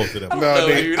kill both of them. no,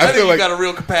 Nate, dude. I I think feel you like- got a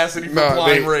real capacity for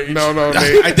blind rage. No, Nate.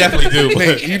 I definitely do. But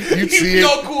Nate, you'd see You it.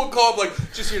 all cool and calm, like,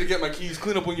 just here to get my keys.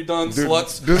 Clean up when you're done, Dude,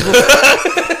 sluts.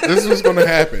 This was going to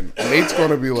happen. Nate's going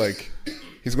to be like,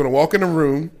 he's going to walk in the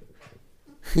room.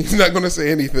 He's not going to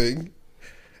say anything.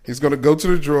 He's going to go to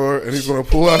the drawer and he's going to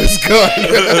pull out his gun.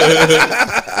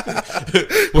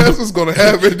 That's what's going to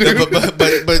happen, dude.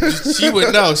 but she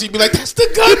would know. She'd be like, "That's the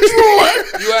gun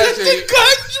drawer. You actually,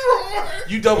 Gun drawer."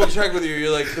 you double check with you.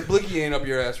 You're like, the blicky ain't up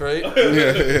your ass, right?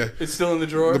 Yeah. It's still in the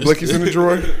drawer. The blicky's in the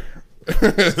drawer.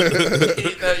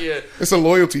 Yeah. It's a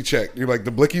loyalty check. You're like,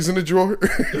 the blicky's in the drawer.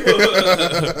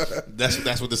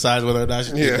 That's what decides whether or not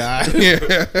she can Yeah. die.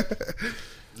 Yeah.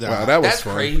 Wow, that was That's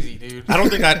fun. crazy, dude. I don't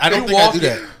think I They do walk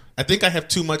that. I think I have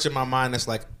too much in my mind that's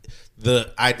like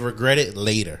I'd regret it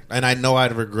later, and I know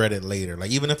I'd regret it later.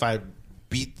 Like even if I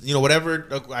beat, whatever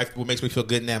what makes me feel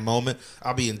good in that moment,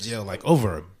 I'll be in jail like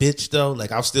over a bitch though.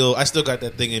 Like I still got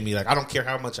that thing in me. Like I don't care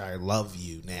how much I love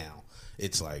you now.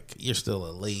 It's like you're still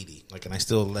a lady. Like, and I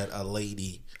still let a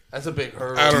lady. That's a big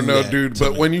hurdle. I don't know, that dude. to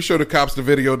But me. when you show the cops the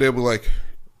video, they'll be like,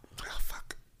 oh,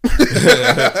 fuck.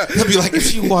 They'll be like, if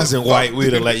she wasn't white,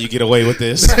 we'd have let you get away with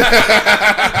this.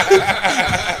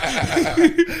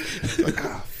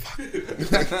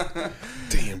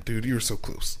 Damn, dude, you were so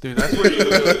close. Dude,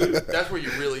 that's where you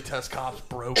really test cops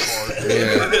bro card.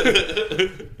 Yeah.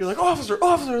 You're like, officer,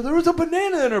 there was a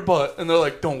banana in her butt. And they're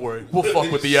like, don't worry, we'll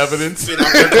fuck with the evidence.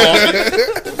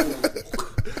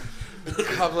 The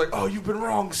cop's like, oh, you've been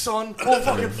wrong, son. We'll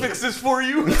fucking fix this for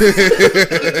you.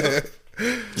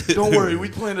 Don't worry, we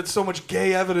planted so much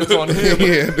gay evidence on him.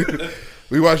 Yeah, dude.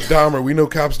 We watch Dahmer. We know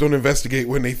cops don't investigate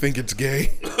when they think it's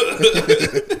gay. I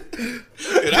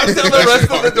tell the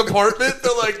rest of the department,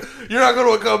 they're like, you're not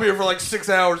going to come here for like 6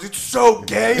 hours. It's so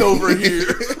gay over here.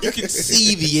 You can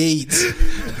see the AIDS.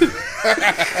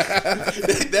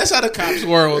 That's how the cops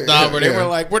were with Dahmer. They were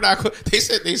like, "We're not." They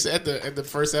said in the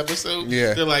first episode.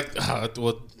 Yeah. They're like,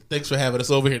 well, thanks for having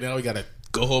us over here. Now we gotta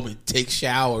go home and take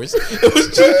showers. It was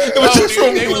just Dude,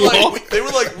 from they were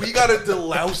like, we got to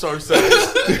delouse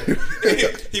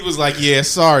ourselves. He was like, "Yeah,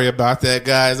 sorry about that,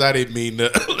 guys. I didn't mean to."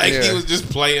 Like Yeah. he was just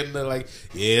playing the like,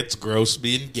 "Yeah, it's gross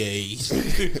being gay."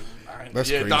 That's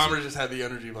yeah, crazy. Dahmer just had the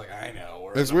energy of like, I know,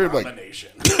 we're It's an weird, like- abomination.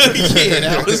 Yeah,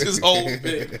 that was his whole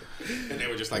thing. And they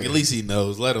were just like, "At least he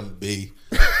knows. Let him be."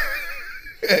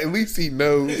 At least he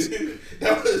knows.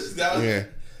 That was Yeah.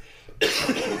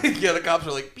 Yeah, the cops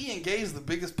are like, being gay is the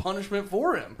biggest punishment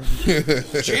for him.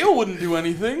 Jail wouldn't do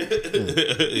anything.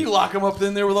 You lock him up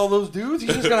in there with all those dudes,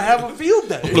 he's just gonna have a field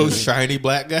day. those shiny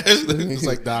black guys. It's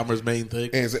like Dahmer's main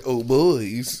thing. And it's like, oh,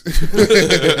 boys.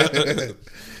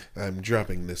 I'm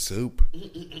dropping the soap.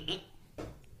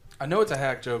 I know it's a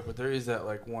hack joke, but there is that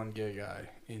like one gay guy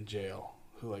in jail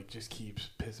who like just keeps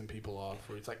pissing people off.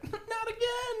 Where it's like, not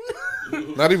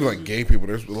again. Not even like gay people.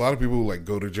 There's a lot of people who like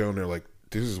go to jail and they're like,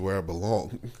 this is where I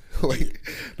belong. Like,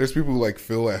 there's people who like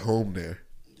feel at home there.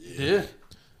 Yeah.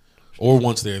 Or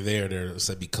once they're there,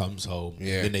 it becomes home.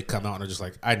 Yeah. Then they come out and they're just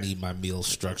like, I need my meal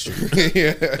structured.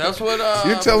 Yeah. That's what.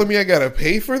 You're telling me I gotta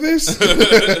pay for this?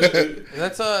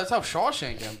 That's how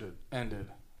Shawshank ended.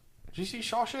 Did you see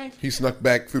Shawshank? He snuck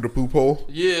back through the poop hole.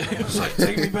 Yeah, it was like,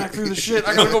 take me back through the shit.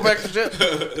 I gotta go back to jail.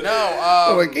 No,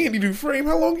 I'm like, Andy Dufresne,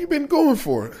 how long you been going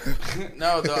for?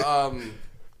 no, the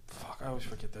fuck, I always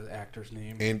forget the actor's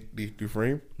name. Andy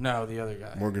Dufresne? No, the other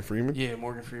guy. Morgan Freeman? Yeah,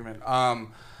 Morgan Freeman.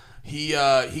 He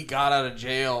got out of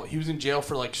jail. He was in jail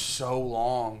for like so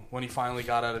long. When he finally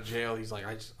got out of jail, he's like,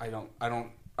 I don't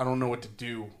know what to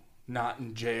do. Not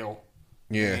in jail.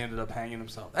 Yeah. And he ended up hanging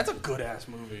himself. That's a good ass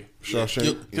movie,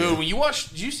 Shawshank? dude. When you watch,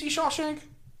 did you see Shawshank?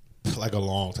 Like a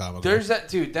long time ago. There's that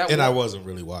dude. That and I wasn't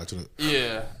really watching it.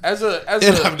 yeah. As a And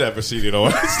I've never seen it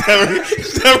on.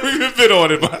 It's never even been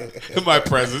on in my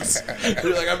presence.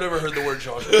 You're like, I've never heard the word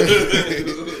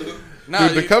Shawshank. Nah,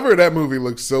 Dude, the cover of that movie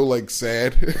looks so like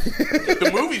sad. the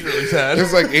movie's really sad.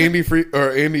 It's like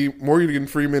Andy Morgan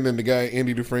Freeman and the guy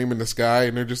Andy Dufresne in the sky,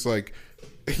 and they're just like,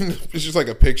 it's just like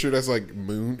a picture that's like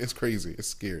moon. It's crazy. It's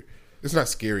scary. It's not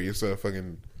scary. It's a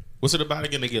fucking. What's it about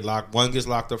again? They get locked. One gets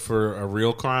locked up for a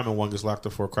real crime, and one gets locked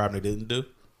up for a crime they didn't do.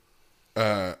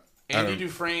 Andy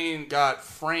Dufresne got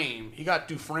framed. He got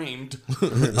Duframed.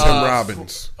 Tim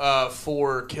Robbins.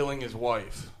 For killing his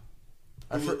wife.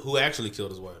 Who actually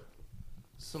killed his wife?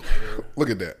 Some other. Look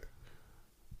at that.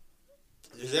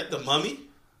 Is that the Mummy?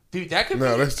 Dude, that could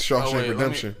No, be... that's Shawshank wait,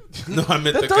 Redemption. No, I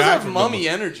meant That the does guy have from mummy the,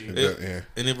 energy. Yeah.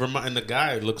 And and the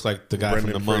guy looks like the guy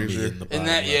Brendan from the Mummy Fraser. in the In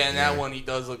that, bottom in that one, he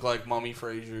does look like Mummy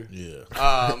Fraser. Yeah.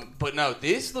 But no,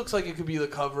 this looks like it could be the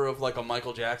cover of like a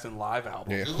Michael Jackson live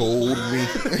album. Yeah, hold me.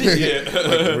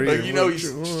 Like, you know, he's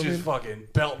just fucking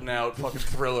belting out fucking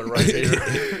Thriller right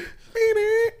here.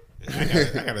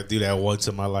 I gotta do that once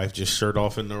in my life. Just shirt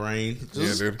off in the rain.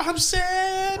 Just, Yeah, dude. I'm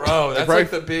sad. Bro, that's Right.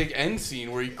 like the big end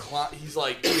scene where he's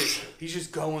like, he's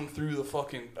just going through the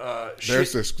fucking There's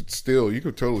shit. this still. You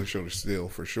could totally show the still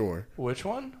for sure. Which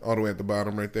one? All the way at the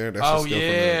bottom right there. That's Oh the still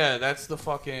yeah, that's the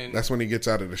fucking. that's when he gets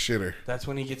out of the shitter. That's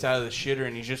when he gets out of the shitter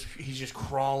and he's just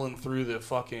crawling through the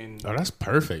fucking. Oh, that's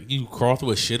perfect. You crawl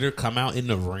through a shitter, come out in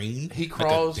the rain. He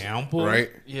crawls- like a downpour. Right?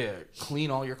 Yeah,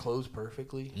 clean all your clothes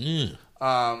perfectly. Mm.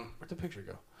 Where'd the picture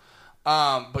go?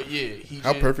 But yeah,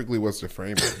 How perfectly was the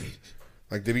frame?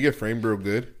 Like, did he get framed real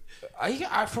good?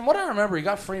 From what I remember, he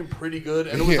got framed pretty good,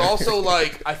 and it was Yeah. also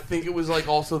like I think it was like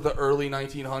also the early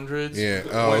 1900s. Yeah.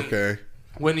 Oh, okay.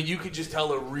 When you could just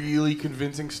tell a really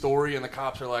convincing story, and the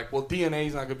cops are like, "Well, DNA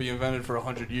is not going to be invented for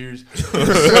 100 years."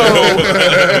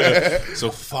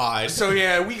 So fine. So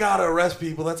yeah, we gotta arrest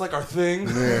people. That's like our thing.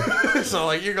 So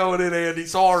like, you're going in, Andy.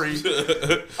 Sorry.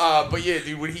 But yeah,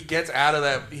 dude, when he gets out of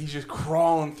that, he's just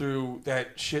crawling through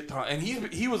that shit ton, and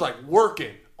he was like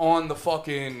working on the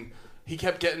fucking. He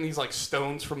kept getting these like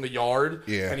stones from the yard,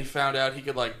 and he found out he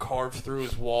could like carve through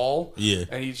his wall,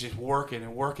 and he's just working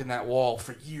and working that wall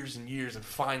for years and years, and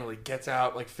finally gets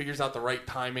out, like figures out the right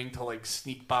timing to like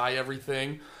sneak by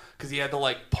everything. Because he had to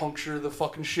like puncture the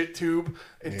fucking shit tube,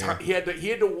 and he had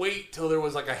to wait till there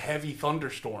was like a heavy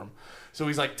thunderstorm. So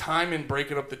he's like timing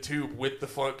breaking up the tube with the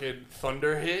fucking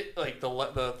thunder hit, like the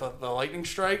lightning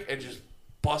strike, and just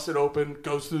busts it open,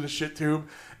 goes through the shit tube,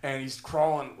 and he's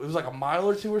crawling. It was like a mile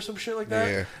or two or some shit like that.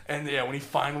 Yeah. And yeah, when he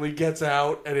finally gets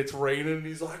out and it's raining,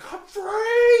 he's like, "I'm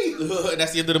free."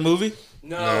 That's the end of the movie?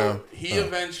 No, he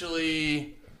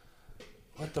eventually.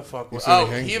 What the fuck?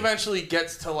 He eventually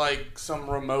gets to like some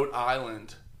remote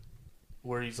island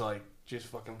where he's like just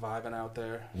fucking vibing out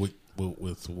there. With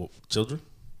children?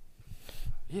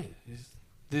 Yeah,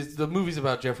 the movie's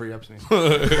about Jeffrey Epstein.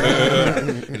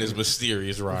 And his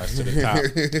mysterious rise to the top.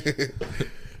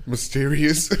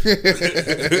 Mysterious.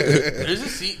 There's a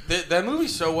scene that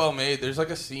movie's so well made. There's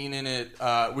like a scene in it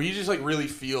where you just like really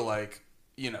feel like,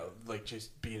 you know, like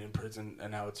just being in prison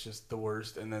and now it's just the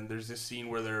worst. And then there's this scene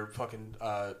where they're fucking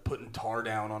putting tar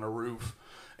down on a roof,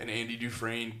 and Andy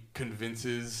Dufresne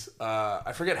convinces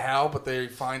I forget how, but they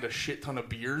find a shit ton of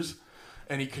beers.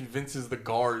 And he convinces the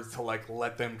guards to like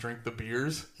let them drink the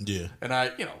beers. Yeah. And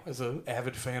I, you know, as an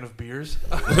avid fan of beers,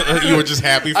 you were just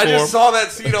happy for him. I just saw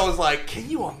that scene. I was like, can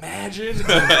you imagine?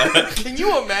 Can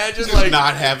you imagine just like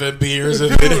not having beers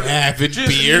and then having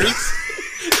beers?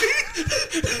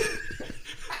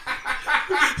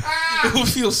 It would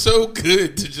feel so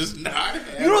good to just not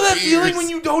have. You know that beers. feeling when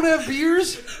you don't have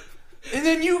beers, and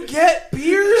then you get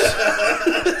beers.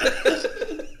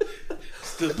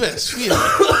 The best feeling.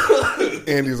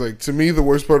 Andy's like, to me, the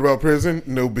worst part about prison,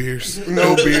 no beers.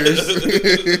 No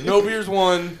beers. No beers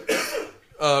 1,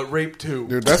 rape 2.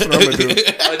 Dude, that's what I'm going to do.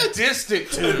 A distant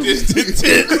 2.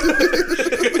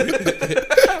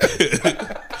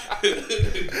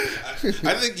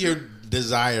 I think your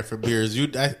desire for beers,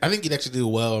 I think you'd actually do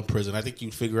well in prison. I think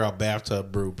you'd figure out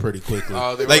bathtub brew pretty quickly.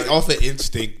 Like off of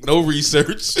instinct, no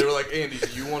research. They were like, Andy, do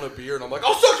you want a beer? And I'm like,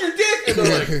 I'll suck your dick. And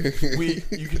they're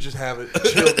like, you can just have it.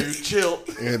 Chill, dude, chill.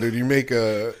 Yeah, dude, you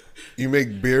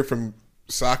make beer from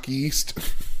sock yeast.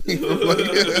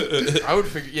 I would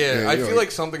figure. Yeah, I feel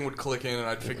like something would click in and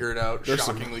I'd figure it out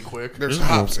shockingly quick. There's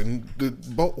hops in the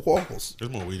walls.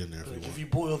 There's more weed in there. If you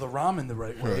boil the ramen the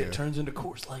right way, it turns into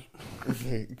Coors Light.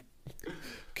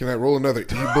 Can I roll another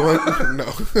E-blunt? No.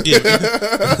 Yeah.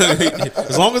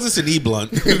 As long as it's an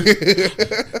E-blunt.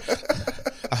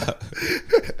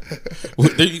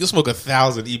 You can smoke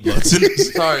 1,000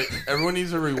 E-blunts. Sorry, everyone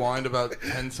needs to rewind about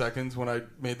 10 seconds when I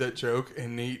made that joke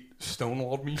and Nate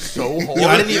stonewalled me so hard. Yo,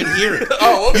 I didn't even hear it.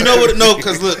 Oh, okay. You know what? No,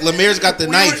 because look, Lemaire's got the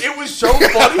knife. It was so funny.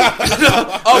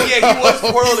 Oh yeah, he was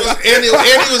twirling.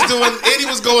 Andy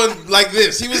was going like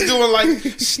this. He was doing like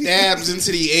stabs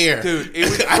into the air. Dude, it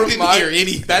was I didn't hear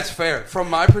anything. That's fair.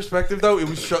 From my perspective, though, it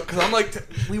was because I'm like,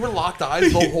 we were locked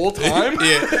eyes the whole time.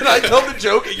 Yeah. And I told the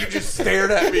joke, and you just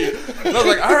stared at me. And I was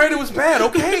like, all right, it was bad.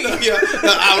 Okay. Yeah,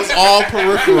 I was all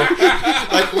peripheral.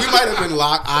 Like we might have been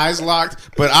eyes locked,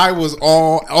 but I was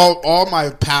all my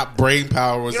brain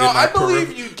power was. You know, in my I believe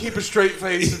peripheral. you'd keep a straight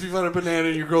face if you had a banana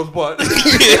in your girl's butt.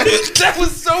 That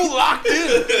was so locked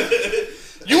in.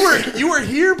 You were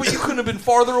here, but you couldn't have been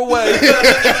farther away.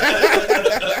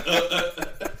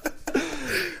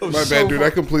 My bad, dude. I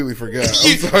completely forgot.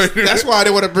 I'm sorry, dude. That's why I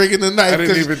didn't want to bring in the knife. I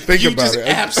didn't 'cause even think you about just it.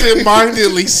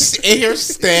 absent-mindedly air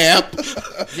stab.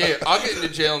 Yeah, I'll get into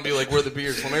jail and be like, "Where are the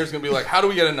beers?" Lemaire's gonna be like, "How do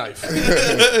we get a knife?"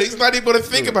 He's not even going to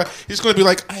think about it. He's going to be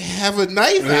like, I have a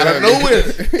knife out of nowhere,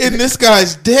 and this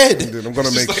guy's dead. Dude, I'm gonna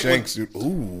It's make just shanks, dude.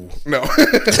 Ooh, no.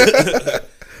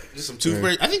 Just some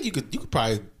toothbrush. I think you could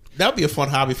probably, that would be a fun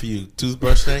hobby for you,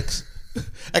 toothbrush shanks.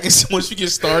 I guess once you get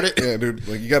started. Yeah, dude.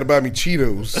 Like, you got to buy me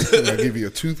Cheetos. And I'll give you a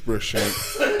toothbrush shank.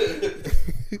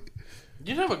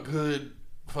 You'd have a good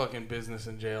fucking business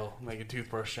in jail making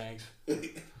toothbrush shanks.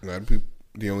 I'd be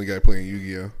the only guy playing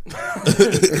Yu-Gi-Oh.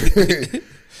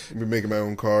 I'd be making my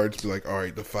own cards. Be like, all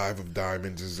right, the 5 of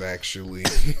diamonds is actually.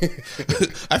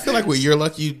 I feel like when you're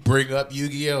lucky, you bring up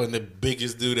Yu-Gi-Oh, and the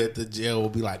biggest dude at the jail will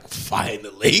be like,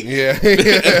 finally. Yeah. And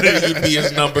then you'd be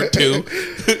his number 2.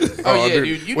 Oh, yeah,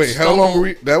 dude. You'd Wait, how long stumble- were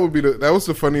we? That was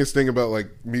the funniest thing about like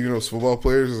meeting those football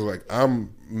players is like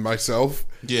I'm myself,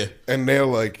 Yeah. and they're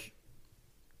like,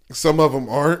 some of them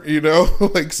aren't, you know,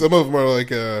 like some of them are like,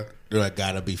 They're like,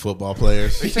 gotta be football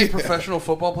players. You say professional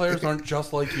football players aren't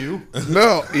just like you?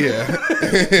 no, yeah.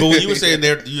 But when you were saying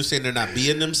they're not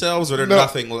being themselves, or they're No,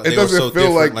 nothing. it They were doesn't so feel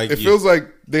different, like, like it you. feels like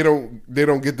they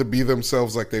don't get to be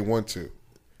themselves like they want to.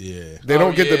 Yeah. They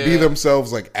don't get to be yeah.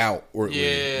 themselves like outwardly.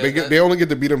 Yeah, They only get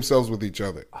to be themselves with each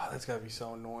other. Oh, that's gotta be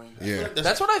so annoying. Yeah.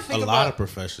 That's what I A think lot about. of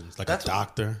professions, like a That's-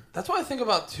 doctor. That's what I think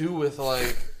about too. With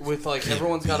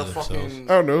everyone's got a be fucking.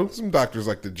 I don't know. Some doctors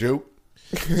like to joke.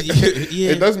 Yeah.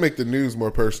 It does make the news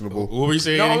more personable. What were you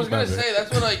saying? No, I was gonna My bad. say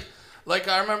that's what like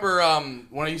I remember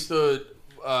when I used to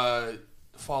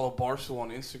follow Barstool on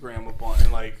Instagram a bunch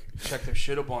and like check their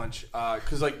shit a bunch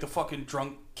because like the fucking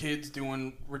drunk kids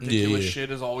doing ridiculous Yeah.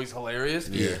 shit is always hilarious.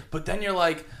 Yeah. But then you're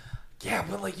like, yeah,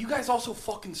 but like you guys also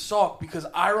fucking suck because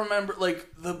I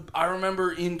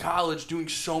remember in college doing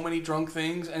so many drunk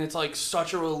things and it's like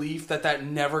such a relief that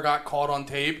never got caught on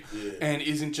tape and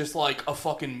isn't just like a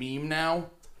fucking meme now.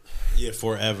 Yeah,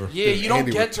 forever. Yeah, you don't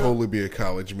Andy get would to. totally be a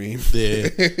college meme. Yeah.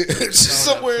 Just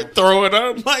somewhere throwing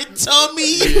up my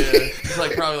tummy. Yeah, it's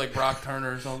like probably like Brock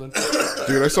Turner or something.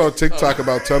 Dude, I saw a TikTok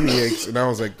about tummy aches, and I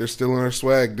was like, they're still in their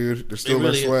swag, dude. They're still in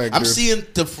their swag, I'm dude. seeing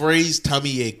the phrase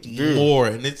tummy ache more,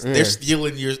 and they're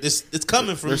stealing your. It's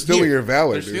coming from. They're stealing here. your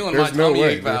valor, They're dude. stealing There's my no tummy way,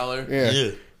 ache dude. valor. Yeah.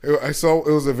 Yeah. I saw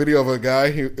it was a video of a guy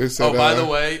who said, Oh, by the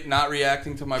way, not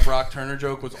reacting to my Brock Turner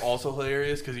joke was also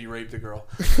hilarious because he raped a girl.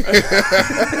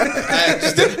 I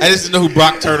just didn't know who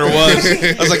Brock Turner was.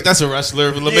 I was like, that's a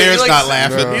wrestler. But Lemaire's he, like, not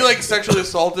laughing. He like sexually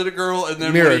assaulted a girl, and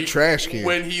then Near when a he, trash can.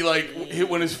 when he like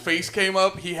when his face came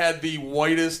up, he had the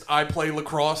whitest "I play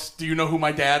lacrosse. Do you know who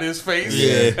my dad is?" face.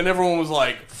 Yeah. And everyone was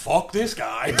like, "Fuck this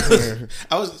guy."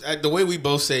 The way we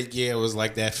both said yeah was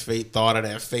like that fate thought of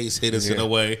that face hit us in a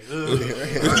way.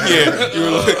 Yeah, you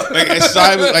were like as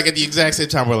Simon, like at the exact same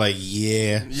time we're like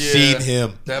seen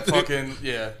him. That fucking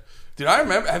Dude, I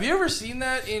remember. Have you ever seen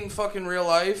that in fucking real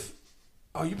life?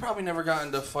 Oh, you probably never got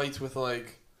into fights with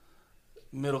like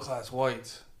middle class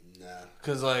whites. Nah.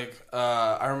 Cause like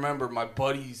I remember me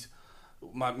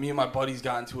and my buddies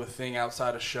got into a thing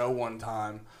outside a show one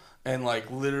time, and like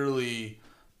literally,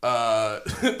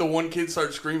 the one kid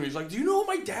started screaming. He's like, "Do you know who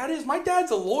my dad is? My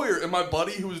dad's a lawyer." And my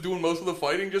buddy, who was doing most of the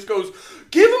fighting, just goes,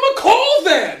 "Give him a call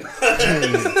then."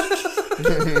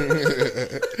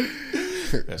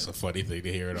 That's a funny thing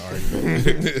to hear in an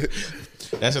argument.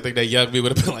 That's the thing that young me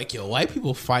would have been like, yo, white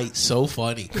people fight so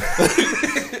funny.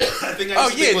 I think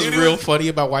what's dude, real funny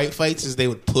about white fights is they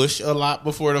would push a lot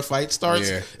before the fight starts.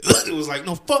 Yeah. It was like,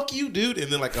 no, fuck you, dude.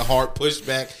 And then like a hard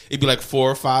pushback. It'd be like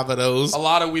 4 or 5 of those. A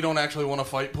lot of we don't actually want to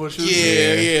fight pushes.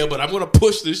 Yeah, but I'm going to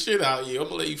push this shit out of you. I'm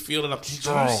going to let you feel that I'm Did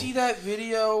strong. you see that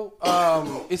video?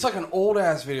 It's like an old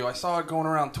ass video. I saw it going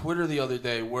around Twitter the other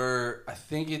day where I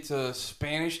think it's a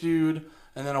Spanish dude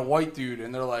and then a white dude,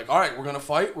 and they're like, "All right, we're gonna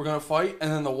fight," and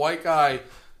then the white guy,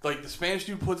 like the Spanish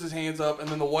dude, puts his hands up, and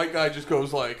then the white guy just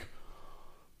goes like.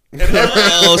 And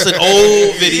Oh, it's an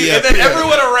old video. And then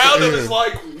everyone around him is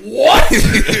like, "What?"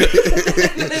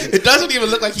 It doesn't even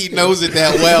look like he knows it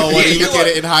that well when you you're look at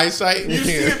like- it in hindsight. You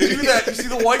see him do that. You see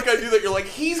the white guy do that. You're like,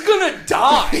 he's gonna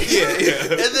die.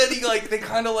 Yeah. And then he like, they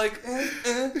kind of like,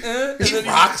 and He then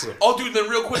rocks him. Oh, dude! Then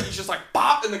real quick, he's just like,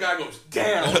 bop, and the guy goes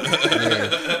down.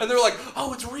 And they're like,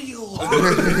 oh, it's real.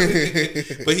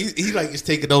 But he like is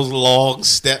taking those long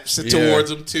steps towards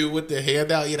him too with the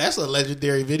hand out. Yeah, that's a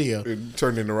legendary video. It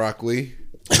turned into Rock Lee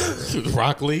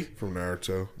Rock Lee. from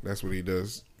Naruto. That's what he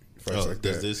does. Fights like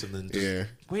does that. this and then just, Yeah.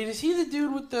 Wait, is he the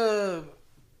dude with the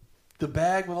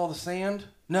bag with all the sand?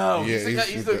 No, Yeah,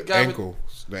 he's the guy ankle.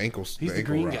 The ankles. He's the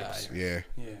ankle green rocks. guy. Yeah.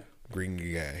 with. Yeah. Green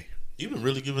guy. You've been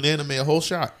really giving anime a whole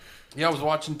shot. Yeah, I was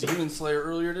watching Demon Slayer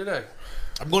earlier today.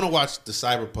 I'm going to watch the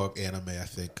Cyberpunk anime, I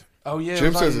think. Oh yeah,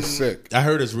 Jim says it's sick. I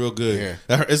heard it's real good.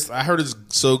 Yeah. I heard it's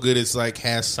so good. It's like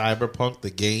has Cyberpunk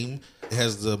the game. It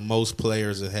has the most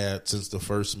players it had since the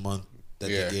first month that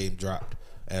the game dropped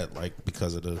at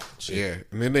because of the shit. Yeah,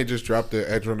 and then they just dropped the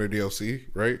Edge Runner DLC,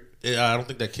 right? Yeah, I don't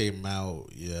think that came out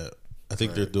yet. I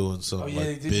think they're doing some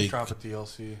they did big. just drop a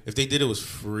DLC. If they did, it was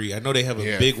free. I know they have a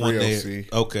Yeah, big free one. DLC.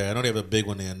 I know they have a big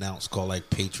one they announced called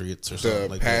Patriots or something The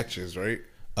like patches, right?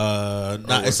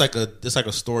 that. It's like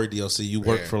a story DLC. You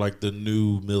work for the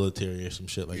new military or some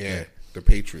shit like Yeah, that. the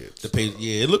Patriots.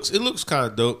 It looks kind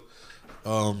of dope.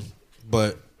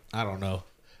 But I don't know.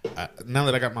 Now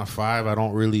that I got my 5, I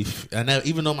don't really.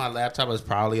 Even though my laptop is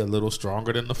probably a little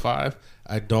stronger than the 5,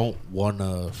 I don't want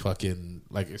to fucking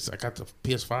I got the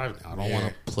PS5 now. I don't want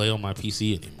to play on my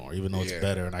PC anymore, even though it's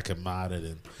better and I can mod it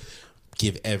and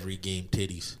give every game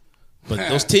titties. But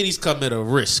those titties come at a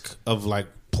risk of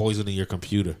poisoning your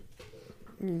computer.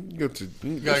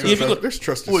 There's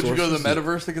trusted Would sources. you go to the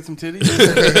metaverse to get some titties?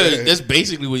 That's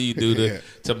basically what you do you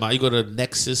go to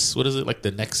Nexus. What is it,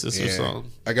 the Nexus or something?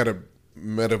 I got a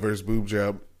metaverse boob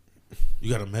job.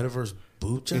 You got a metaverse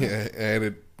boob job? Yeah, I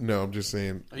added. No, I'm just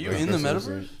saying. Are you in the that's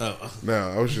what I'm metaverse? saying. Oh.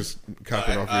 No, I was just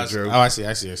copying off your joke. Oh, I see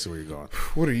where you're going.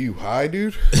 What are you, high,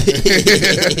 dude?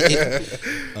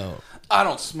 I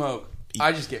don't smoke.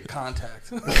 I just get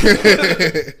contact.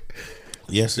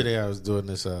 Yesterday I was doing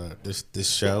this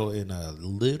show in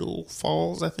Little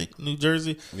Falls, I think, New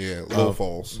Jersey. Yeah, Little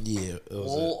Falls. Yeah, it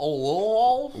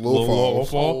was Little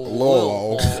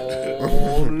Falls.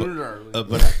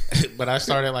 but I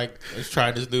started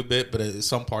trying this new bit. But at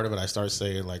some part of it, I started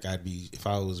saying if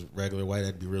I was regular white,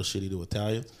 I'd be real shitty to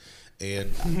Italians.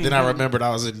 And then I remembered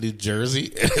I was in New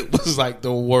Jersey. And it was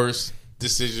the worst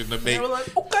decision to make. They were like,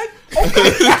 okay.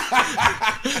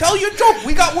 Tell your joke.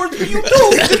 We got words for you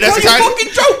too. Just tell your fucking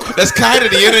joke. That's kind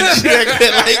of the energy.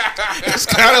 That's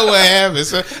kind of what happened.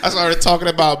 So I started talking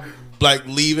about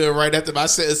leaving right after my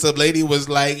sentence. Some lady was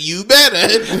like, "You better."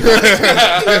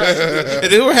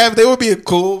 And they were being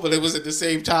cool, but it was at the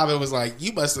same time. It was like,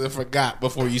 you must have forgot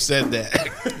before you said that.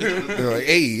 They're like,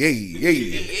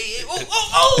 hey.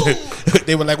 Oh.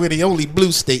 They were like, we're the only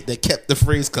blue state that kept the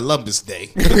phrase Columbus Day.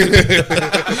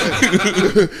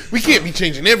 We can't be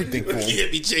changing everything for We them.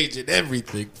 can't be changing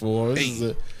everything for us.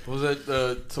 Was that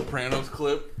the Sopranos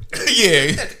clip?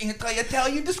 Yeah. That's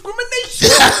anti-Italian discrimination.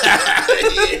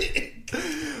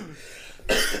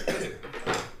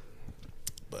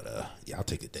 But I'll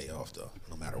take a day off though,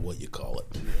 no matter what you call it.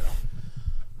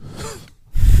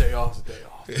 Day off's a day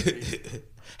off.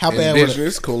 How bad would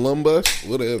Indigenous, Columbus,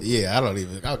 whatever. I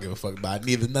don't give a fuck about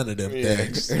none of them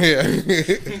things. Yeah.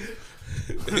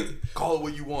 Call it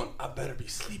what you want. I better be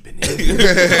sleeping in. Call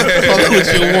it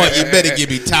what you want. You better give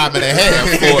me time and a half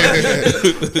for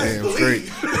it. Damn, great.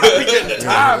 We getting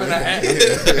time and a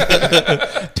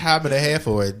half. Time and a half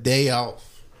or a day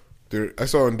off. Dude, I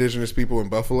saw indigenous people in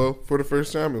Buffalo for the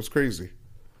first time. It was crazy.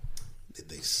 Did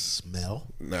they smell?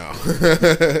 No.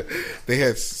 They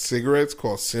had cigarettes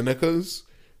called Senecas,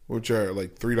 which are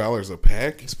 $3 a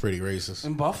pack. It's pretty racist.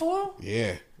 In Buffalo?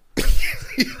 Yeah.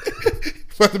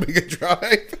 About to make a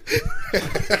drive.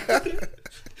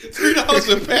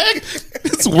 $3 a pack?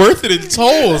 It's worth it in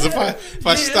tolls if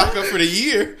I stock up for the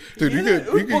year. Dude,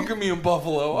 Who's booking me in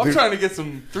Buffalo? I'm trying to get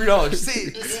some $3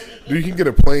 seats. Dude, you can get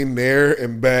a plane there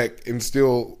and back and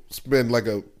still spend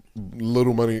a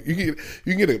little money. You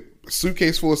can get a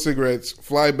suitcase full of cigarettes,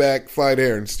 fly back, fly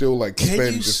there, and still Can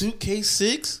spend. you suitcase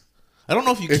 6? I don't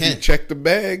know if you if can. you check the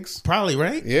bags, Probably,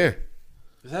 right? yeah.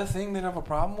 Is that a thing they'd have a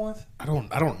problem with? I don't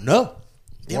know.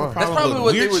 They have a Why? That's problem probably with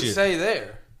what they weird would shit. say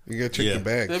there. You gotta check Yeah. the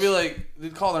bags. They'd be like,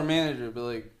 they'd call their manager and be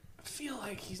like, I feel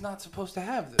like he's not supposed to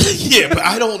have this. Yeah, but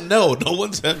I don't know. No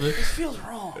one's ever. This feels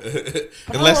wrong. But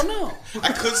Unless I don't know.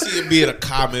 I could see it being a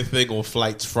common thing on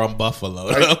flights from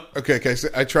Buffalo. Okay. So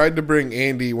I tried to bring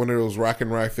Andy one of those Rock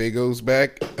and Rye Fagos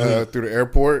back through the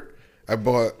airport. I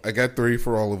got 3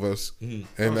 for all of us, and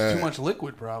Too much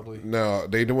liquid, probably. no,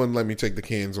 they wouldn't let me take the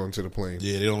cans onto the plane.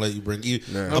 Yeah, they don't let you bring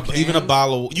No. even a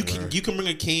bottle. You can bring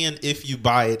a can if you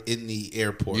buy it in the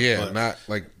airport. Yeah, but not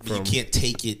you can't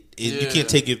take it. You Yeah. can't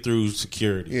take it through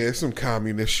security. Yeah, it's some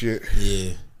communist shit.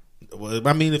 Yeah. Well,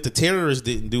 I mean, if the terrorists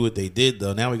didn't do what they did,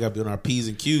 though, now we got to be on our P's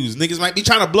and Q's. Niggas might be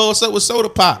trying to blow us up with soda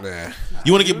pop. Nah.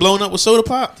 You want to get blown up with soda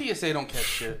pop? TSA don't catch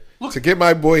shit. To get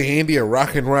my boy Handy a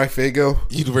rockin' rye Fago,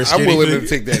 I'm willing to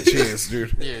take that chance,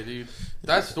 dude. Yeah, dude.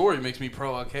 That story makes me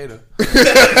pro Al Qaeda.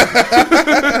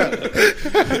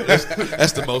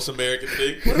 That's the most American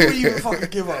thing. What do we even fucking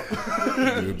give up?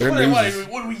 Dude,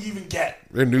 What do we even get?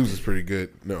 their news is pretty good.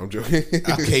 No, I'm joking.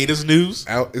 Al Qaeda's news.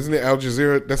 Isn't it Al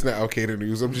Jazeera? That's not Al Qaeda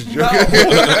news. I'm just joking.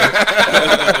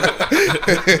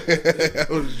 I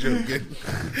was joking.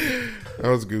 I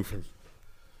was goofing.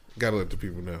 Gotta let the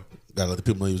people know. Gotta let the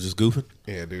people know you was just goofing.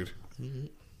 Yeah, dude.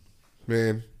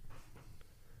 Man,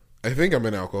 I think I'm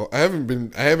in alcohol. I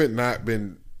haven't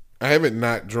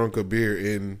not drunk a beer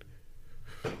in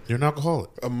You're an alcoholic.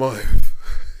 a month.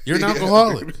 You're an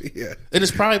alcoholic. Dude. Yeah. And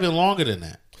it's probably been longer than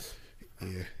that.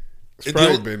 Yeah. It's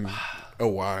probably been a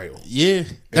while. Yeah.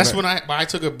 That's when I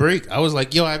took a break. I was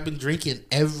like, yo, I've been drinking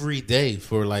every day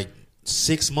for like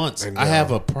 6 months. I have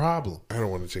a problem. I don't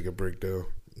want to take a break though.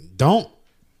 Don't.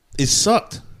 It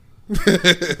sucked. And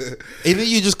then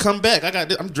you just come back.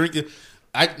 I'm drinking.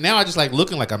 Now I just like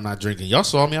looking like I'm not drinking. Y'all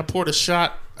saw me. I poured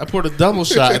a double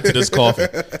shot into this coffee.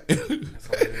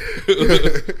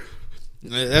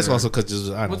 That's also because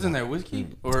What's in there? Whiskey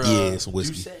or some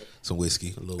whiskey. Some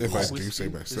whiskey. A little If I whiskey. do say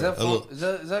Is myself.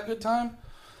 that is that a good time?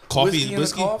 Coffee Whiskey and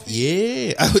whiskey? and coffee?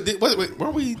 Yeah. Wait,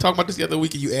 weren't we talking about this the other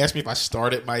week and you asked me if I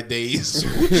started my days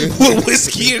with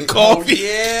whiskey and coffee?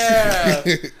 Oh,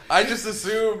 yeah. I just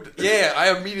assumed. Yeah,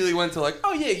 I immediately went to like,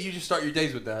 oh yeah, you just start your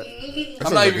days with that.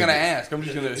 I'm not even gonna ask. I'm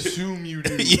just gonna assume you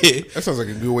do. Yeah. That sounds like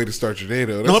a good way to start your day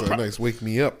though. That's a nice wake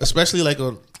me up. Especially like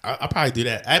I'll probably do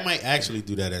that. I might actually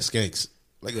do that at Skanks.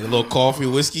 Like a little coffee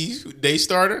whiskey day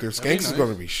starter. Their Skanks is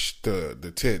going to be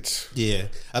the tits. Yeah.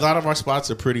 A lot of our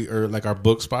spots are pretty early. Like our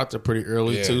book spots are pretty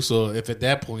early Yeah. too. So if at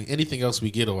that point, anything else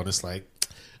we get on, it's like,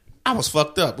 I was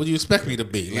fucked up. What do you expect me to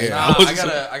be? Like, Yeah.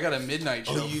 I got a midnight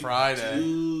show Friday.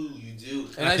 You do.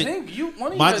 And I think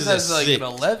one of you mine's guys has at like 6. an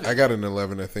 11. I got an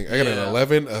 11, I think. I got an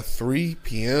 11, a 3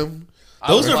 p.m.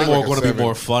 Those I are was more like a going to be 7.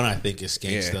 more fun, I think, at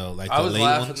Skanks, Yeah. though. Like I the was late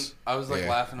laughing. ones. I was like Yeah.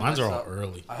 laughing. To Mine's are all myself.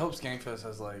 early. I hope Skankfest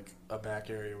has like a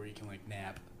back area where you can like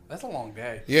nap. That's a long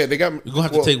day. Yeah, they got. You're gonna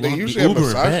have to take they one of the usually have Uber and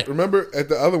massage. back. Remember at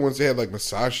the other ones they had like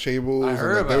massage tables. I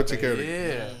heard and, like, they would about take that. care of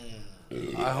it.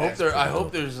 Yeah. I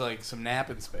hope there's like some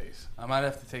napping space. I might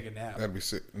have to take a nap. That'd be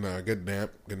sick. Nah, good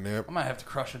nap. Good nap. I might have to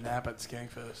crush a nap at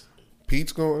Skankfest.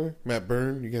 Pete's going. Matt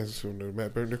Byrne. You guys still know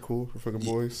Matt Byrne. They're cool. They're fucking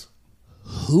boys.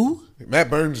 Who?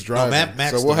 Matt Byrne's No, driving.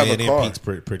 Matt's so we'll have a and car. Pete's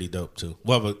pretty dope, too.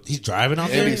 Well, but he's driving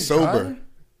out And there? he's sober. driving?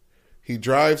 He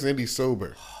drives and he's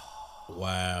sober.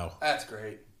 Wow. That's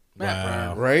great. Matt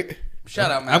Wow. Byrne. Right? Shout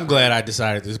out Matt I'm glad I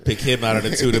decided to pick him out of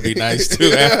the two to be nice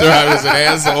to after I was an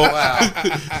asshole.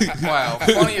 Wow.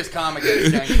 Funniest comic at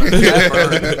Skankfest. Matt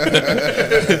Byrne.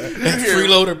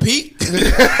 Freeloader Pete?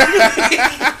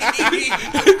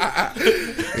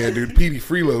 Yeah, dude. Petey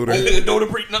freeloader. Don't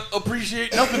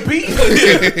appreciate nothing, Pete.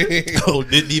 Oh,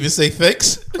 didn't even say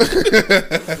thanks?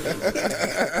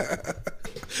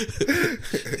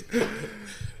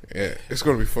 Yeah, it's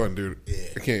gonna be fun, dude. Yeah.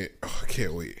 I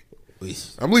can't wait.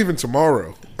 I'm leaving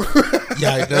tomorrow.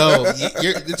 Yeah, I know.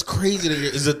 It's crazy.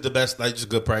 Is it the best, like, just a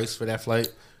good price for that flight?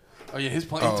 Oh yeah, his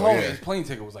plane. Oh, He told me yeah. his plane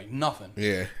ticket was like nothing.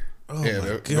 Yeah. Oh, Yeah, my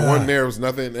the God. one there was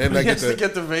nothing, and I He get has to to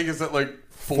get to Vegas at like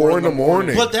 4 in the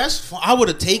morning. But that's fine. I would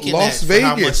have taken Las that for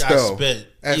how Vegas, much though. I spent.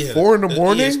 At 4 in the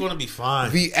morning? Yeah, it's going to be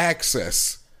fine. the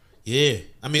access. Yeah,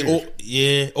 I mean,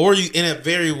 Dude. or you, and at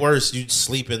very worst, you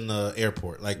sleep in the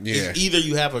airport. Like, Yeah. either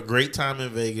you have a great time in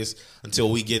Vegas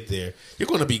until we get there. You're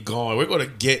going to be gone. We're going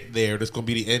to get there. That's going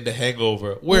to be the end of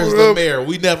Hangover. Where's What the up? mayor?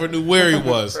 We never knew where he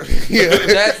was. Yeah,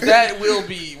 That will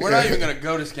be. We're not even gonna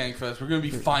go to Skankfest. We're gonna be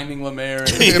finding Lemaire and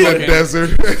in the fucking desert.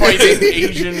 fighting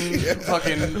Asian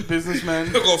fucking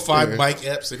businessmen. We're going to find Mike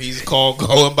Epps, and he's called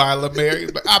going by Lemaire.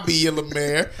 He's like, I'll be your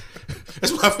Lemaire.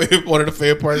 That's my favorite. One of the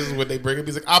favorite parts is when they bring him.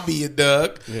 He's like, I'll be your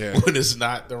Doug. Yeah. When it's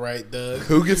not the right Doug.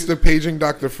 Who gets the paging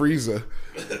Dr. Frieza?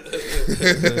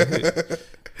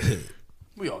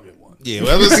 We all get one. Yeah,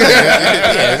 well, I was saying,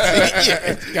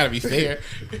 yeah, it's got to be fair.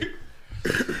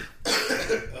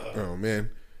 Oh man,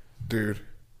 dude,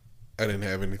 I didn't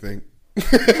have anything.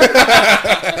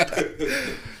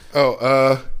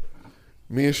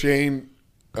 Me and Shane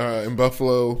in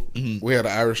Buffalo, we had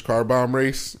an Irish car bomb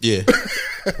race. Yeah.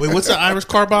 Wait, what's the Irish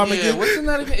car bomb Yeah, again? what's in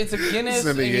that again? It's a Guinness. It's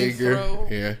in the and you Jaeger, throw-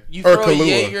 yeah. You Or throw a Kahlua.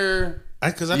 Jaeger,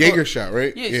 Because I Jaeger shot,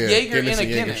 right? Yeah, it's Jaeger and a Jaeger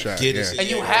Guinness. shot. Guinness. Yeah. and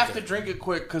you Yeah, have okay. to drink it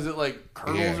quick because it like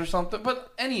curdles Yeah. or something.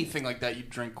 But anything like that, you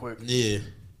drink quick. Yeah.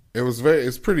 It was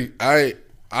it's pretty. I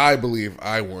believe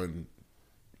I won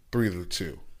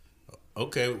 3-2.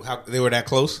 Okay, how they were that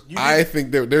close? I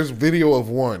think there's video of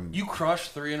one. You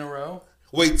crushed 3 in a row.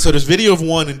 Wait, so there's video of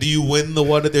one, and do you win the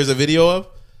one that there's a video of?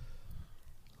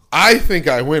 I think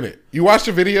I win it. You watch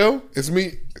the video. It's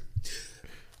me.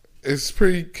 It's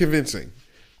pretty convincing,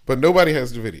 but nobody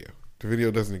has the video. The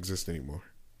video doesn't exist anymore.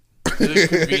 Did it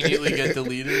conveniently get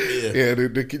deleted? Yeah,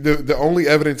 the only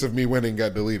evidence of me winning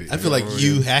got deleted. I feel like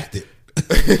you hacked it.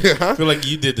 I feel like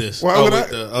you did this. Why would I?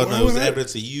 It was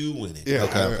evidence of you winning. Yeah,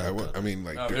 Okay. I mean,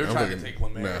 like, No, dude, they were I'm trying to looking- take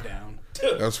Lemaire down.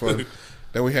 That was fun.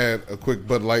 Then we had a quick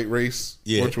Bud Light race,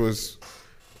 Yeah. which was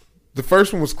the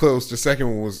first one was close. The second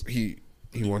one was he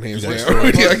won hands You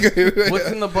down. got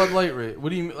What's in the Bud Light rate? What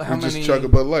do you? How We many? just chug a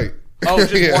Bud Light. Oh,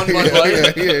 just one Bud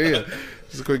Light? Yeah.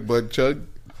 Just a quick Bud chug.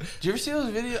 Do you ever see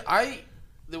those videos?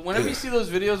 Whenever you see those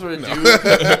videos where a dude,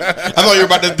 I thought you were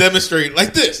about to demonstrate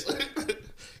like this.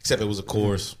 Except it was a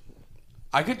course.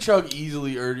 I could chug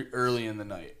easily early in the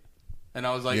night, and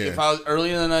I was like, Yeah. if I was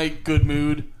early in the night, good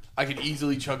mood, I could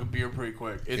easily chug a beer pretty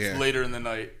quick. It's Yeah. later in the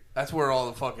night. That's where all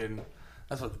the fucking.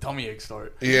 That's what the tummy aches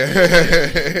start. Yeah.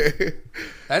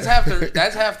 That's half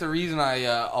the reason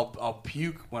I'll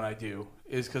puke when I do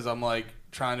is because I'm like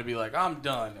trying to be like I'm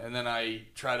done, and then I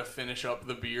try to finish up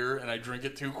the beer and I drink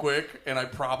it too quick, and I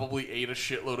probably ate a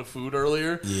shitload of food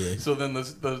earlier. Yeah. So then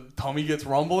the tummy gets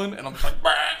rumbling, and I'm just like,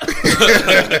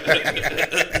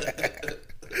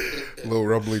 Little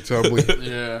rumbly tumbly.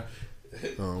 yeah.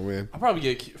 Oh man. I'll probably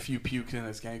get a few pukes in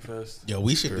at Skankfest. Yo,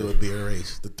 we should do a beer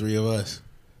race. The three of us.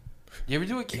 You ever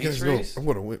do a You case guys know race? I'm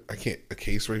gonna win. I can't a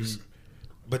case race.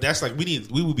 But that's like we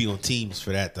would be on teams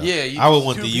for that though. Yeah, I would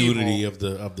want two the people. unity of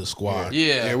the squad.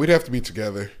 Yeah. Yeah, we'd have to be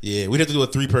together. Yeah, we'd have to do a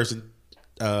three person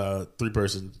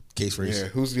case race. Yeah.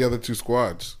 Who's the other two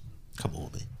squads? Come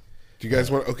on, man. Do you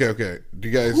guys want? Okay. Do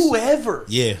you guys? Whoever.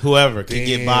 Yeah, whoever can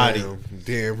get body.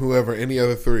 Damn. Whoever. Any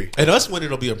other three. And us winning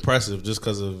will be impressive just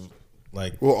because of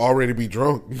like We'll already be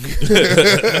drunk.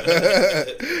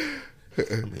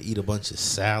 I'm gonna eat a bunch of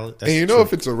salad. That's And you the know, truth.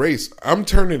 if it's a race, I'm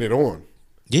turning it on.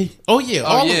 Yeah. Oh yeah.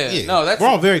 All yeah. Of, yeah. No, that's- we're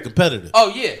all very competitive. Oh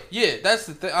yeah. That's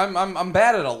the thing. I'm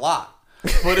bad at a lot.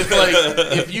 But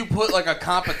if you put like a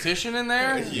competition in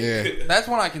there, Yeah. that's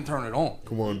when I can turn it on.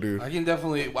 Come on, dude. I can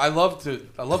definitely. I love to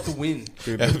win.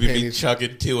 Dude, That would be me panties-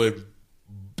 chugging to it,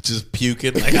 just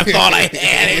puking. Like I thought I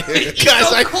had it,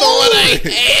 guys. I thought I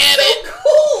had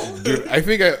it. Dude, I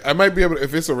think I might be able to,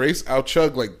 if it's a race, I'll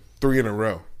chug like 3 in a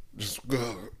row. Just,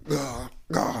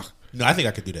 No, I think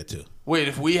I could do that too. Wait,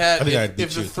 if we had, I think I'd beat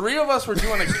if the you. three of us were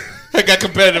doing a, I got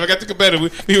competitive. I got the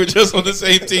competitive. We were just on the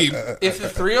same team. if the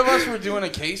three of us were doing a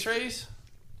case race,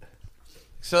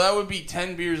 so that would be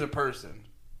 10 beers a person,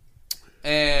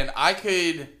 and I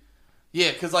could,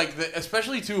 yeah, because like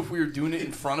especially too if we were doing it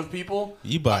in front of people.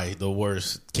 You buy the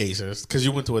worst cases because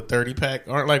you went to a 30-pack.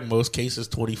 Aren't like most cases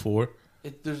 24?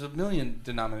 There's a million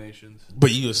denominations. But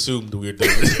you assumed we were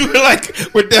doing it. You were like,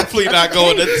 we're definitely not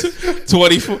going to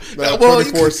 24. no, Well,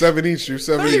 24, 7 each. You're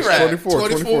 7 30 each. rack. 24.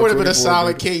 24 would have been a 24,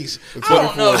 solid dude. case. It's I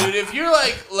don't know, 24. dude. If you're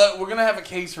like, we're gonna have a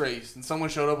case race, and someone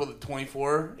showed up with a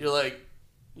 24, you're like,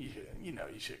 you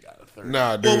should have got a 30.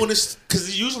 Nah, dude. Well, when it's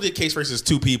because usually a case race is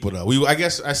 2 people though. I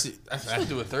guess I see. Still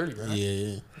do a 30, right?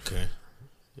 Yeah. Okay.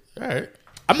 All right.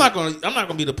 I'm not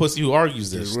gonna be the pussy who argues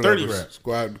this. Whatever. 30 rack.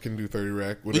 Squad can do 30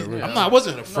 rack. Whatever. I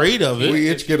wasn't afraid of it. We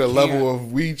each get a level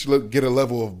of. We each get a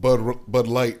level of Bud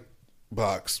Light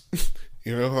box.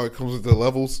 You know how it comes with the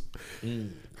levels. Okay,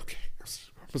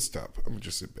 I'm gonna stop. I'm gonna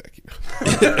just sit back. You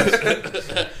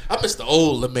know. I miss the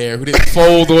old Lemaire who didn't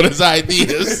fold on his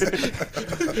ideas.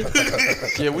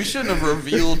 Yeah, we shouldn't have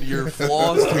revealed your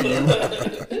flaws to you.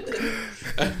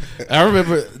 I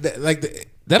remember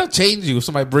that'll change you if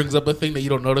somebody brings up a thing that you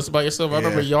don't notice about yourself. I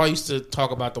remember Yeah. y'all used to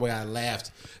talk about the way I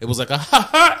laughed. It was like a ha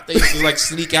ha. They used to like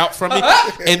sneak out from me,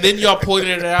 and then y'all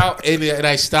pointed it out, and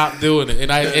I stopped doing it.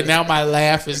 And now my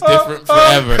laugh is different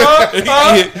forever. You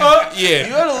yeah,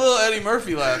 had a little Eddie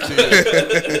Murphy laugh to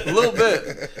you. A little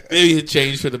bit. maybe it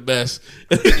changed for the best.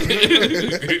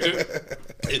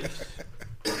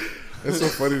 It's so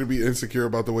funny to be insecure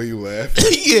about the way you laugh.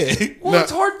 Yeah, Well,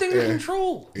 it's a hard thing to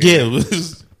control. yeah. It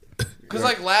was, Because,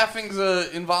 like, laughing's an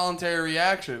involuntary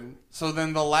reaction. So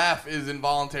then the laugh is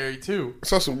involuntary, too.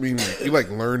 It's also mean you like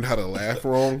learned how to laugh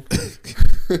wrong.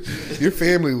 Your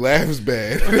family laughs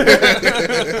bad.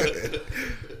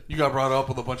 You got brought up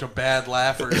with a bunch of bad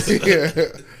laughers. Yeah.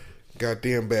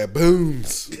 Goddamn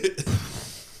baboons.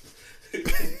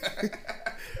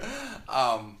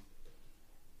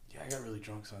 Yeah, I got really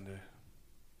drunk Sunday.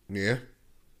 Yeah.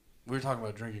 We were talking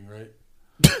about drinking, right?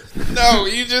 no,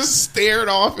 you just stared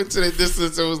off into the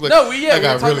distance. It was like, No, I we got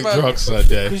were talking really about- drunk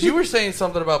Sunday. Because you were saying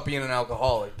something about being an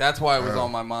alcoholic. That's why it was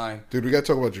on my mind. Dude, we gotta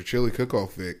talk about your chili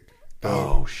cook-off, Vic.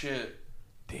 Oh, shit.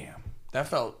 Damn. That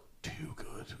felt too good.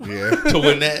 Yeah. To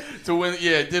win that. To win,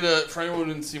 yeah. For anyone who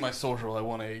didn't see my social, I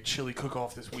won a chili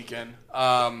cook-off this weekend,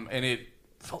 and it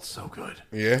felt so good.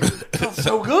 Yeah. It felt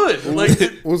so good. Like,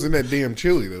 What was in that damn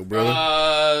chili though, brother?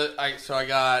 I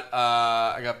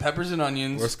got peppers and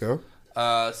onions. Let's go.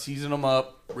 Season them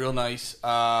up real nice.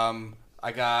 It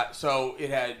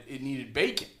needed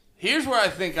bacon. Here's where I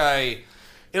think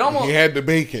He had the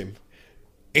bacon.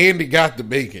 And he got the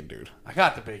bacon, dude. I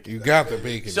got the bacon. You got the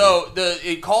bacon. So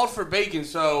it called for bacon.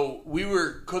 So we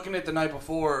were cooking it the night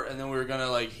before, and then we were gonna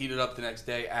like heat it up the next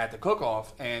day at the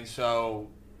cook-off. And so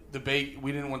we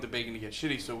didn't want the bacon to get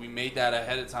shitty, so we made that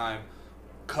ahead of time,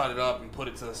 cut it up, and put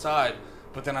it to the side.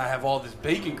 But then I have all this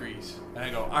bacon grease, and I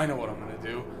go, I know what I'm gonna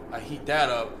do. I heat that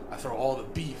up. I throw all the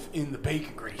beef in the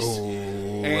bacon grease. Oh,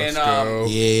 and let's go.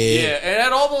 Yeah. and it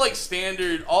had all the like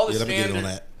standard, let me get in on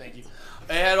that. Thank you.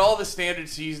 It had all the standard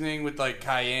seasoning with like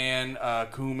cayenne,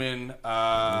 cumin,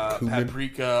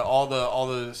 paprika, all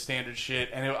the standard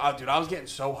shit. And dude, I was getting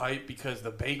so hyped because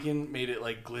the bacon made it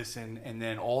like glisten, and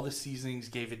then all the seasonings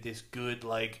gave it this good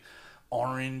like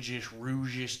orangish,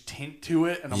 rougish tint to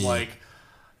it. And I'm like,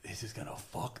 this is gonna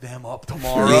fuck them up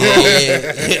tomorrow.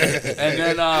 And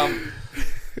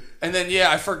then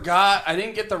I forgot. I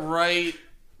didn't get the right.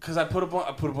 Because I put a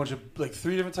bunch of like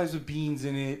 3 different types of beans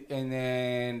in it, and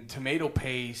then tomato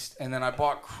paste, and then I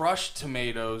bought crushed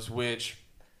tomatoes, which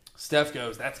Steph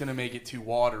goes, that's gonna make it too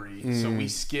watery. So we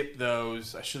skipped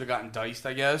those. I should have gotten diced,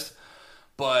 I guess,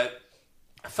 but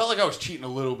I felt like I was cheating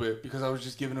a little bit because I was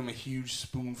just giving him a huge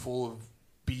spoonful of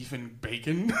beef and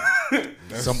bacon.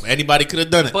 Anybody could have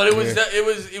done it. But it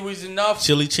was enough.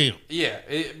 Chili champ. Yeah,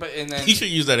 and then You should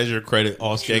use that as your credit.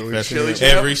 All Skate Fest. Chili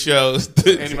champ. Every show. Andy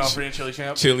Malfrey, chili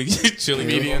champ. Chili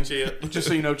Comedian. champ. Just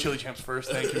so you know, Chili Champ's first.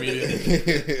 Thank you,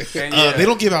 comedian. And They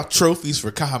don't give out trophies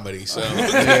for comedy, so and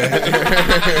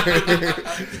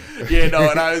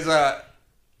I was,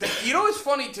 it's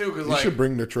funny too because You like should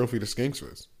bring the trophy to Skanks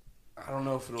Fest. I don't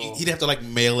know if it'll. he'd have to like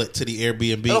mail it to the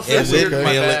Airbnb It'll fit and weird then in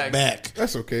my mail bag. it back.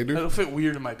 That's okay, dude. It'll fit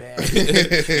weird in my bag.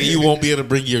 And you won't be able to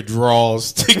bring your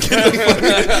drawers to get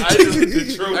I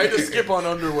had to skip on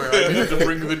underwear. I needed to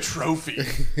bring the trophy.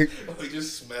 We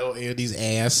just smell Andy's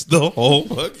ass the whole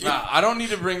fucking. Nah, I don't need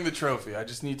to bring the trophy. I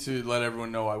just need to let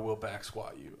everyone know I will back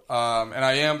squat you. And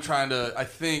I am trying to. I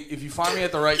think if you find me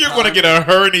at the right You're time, going to get a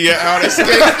hernia out of Skate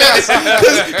Fest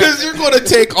because you're going to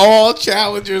take all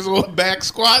challengers on back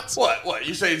squats. What?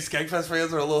 You saying Skankfest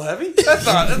fans are a little heavy? That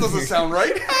doesn't sound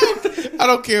right. I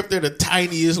don't care if they're the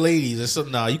tiniest ladies or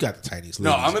something. No, you got the tiniest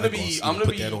No, ladies. I'm gonna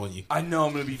put be. that on you. I know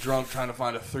I'm gonna be drunk trying to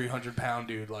find a 300-pound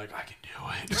dude. Like I can do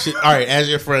it. Shit, all right, as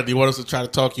your friend, do you want us to try to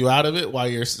talk you out of it while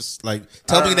you're just, like,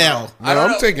 tell me now. I No, don't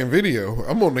I'm know. taking video.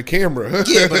 I'm on the camera.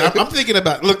 Yeah, but I'm thinking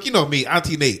about, look, you know me,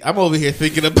 Auntie Nate. I'm over here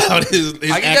thinking about his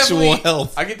actual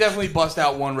health. I could definitely bust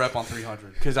out 1 rep on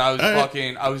 300 because I was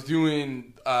I was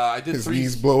doing. I did His 3.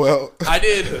 knees blow out. I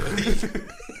did.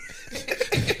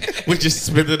 We're just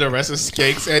spending the rest of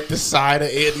Skanks at the side of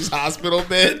Andy's hospital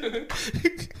bed.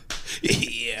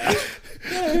 Yeah.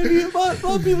 A lot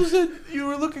of people said you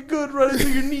were looking good right until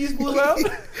your knees blew out.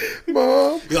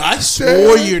 Mom. Yo, I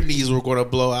swore your knees were going to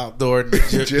blow out during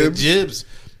the Jibs? jibs.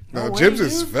 No, way, Jibs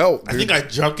is dude. felt, I dude. think I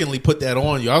drunkenly put that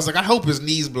on you. I was like, I hope his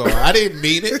knees blow out. I didn't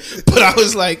mean it, but I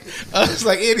was like,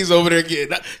 Andy's over there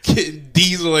getting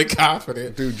diesel and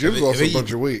confident. Dude, Jibs And lost then a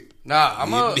bunch of weight.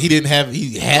 Nah, he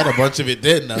had a bunch of it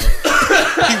then though.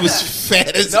 He was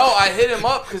fat as No, I hit him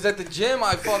up because at the gym,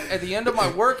 at the end of my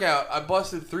workout, I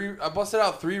busted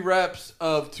out 3 reps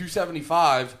of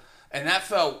 275, and that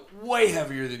felt way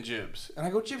heavier than Jibs. And I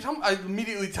go, Jibs, I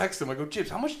immediately text him. I go, Jibs,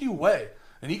 how much do you weigh?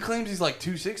 And he claims he's like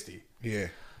 260. Yeah.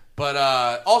 But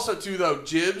also too though,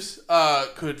 Jibs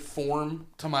could form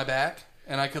to my back,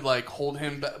 and I could like hold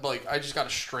him like I just got a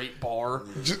straight bar.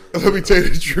 Let me tell you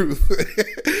the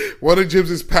truth. One of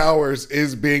Jibs' powers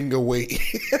is being a weight.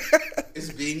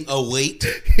 is being a weight.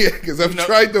 Yeah, because I've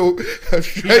tried to.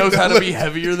 He knows how to be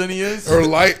heavier than he is. Or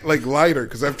lighter,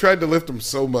 because I've tried to lift him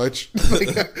so much.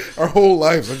 Like, our whole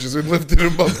lives, I've just been lifting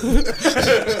him up.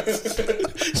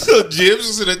 So Jibs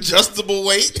is an adjustable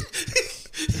weight.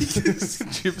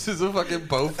 Jibs is a fucking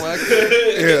Bowflex.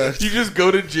 Yeah. You just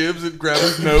go to Jibs and grab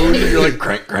his nose, and you're like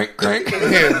crank, crank, crank.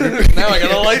 Yeah, Now I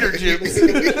got a lighter Jibs.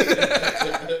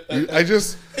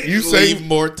 you say Leave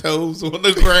more toes on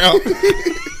the ground.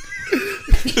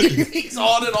 He's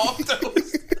on and off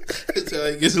those.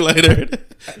 Until he gets lighter.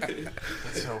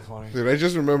 That's so funny. Dude, I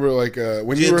just remember like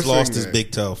when you were Jibs lost saying his that,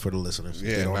 big toe for the listeners.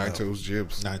 Yeah, They don't nine know. toes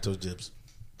Jibs. Nine toes Jibs.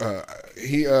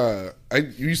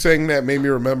 You saying that made me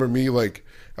remember me like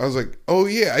I was like, oh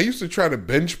yeah, I used to try to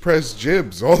bench press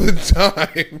Jibs all the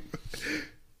time.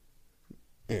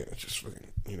 Yeah, just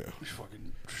fucking you know.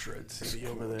 Fucking Shred City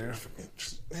over there.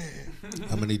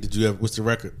 How many did you have? What's the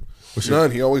record?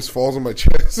 None. He always falls on my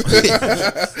chest.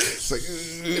 It's like,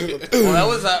 Well, that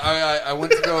was I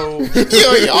went to go.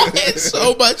 Yo, y'all had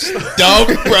so much dumb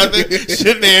brother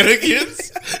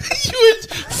shenanigans. You were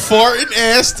farting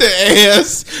ass to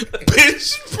ass,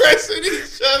 bench pressing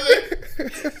each other.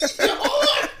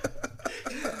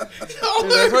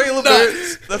 Dude,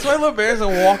 that's why LeBare's a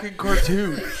walking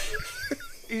cartoon.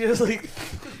 He just like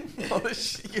all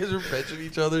this shit. You guys are benching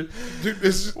each other. dude,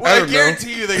 this, Well, I I don't know.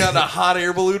 guarantee you they got a hot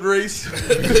air balloon race.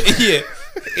 Yeah.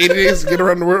 8 days to get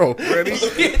around the world. Ready? Yeah,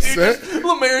 dude, Set? just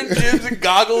Lemaire and Jim's and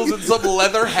goggles and some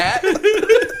leather hat.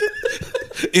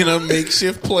 In a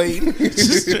makeshift plane.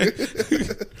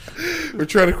 We're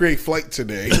trying to create flight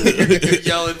today.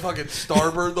 Yelling fucking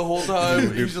Starbird the whole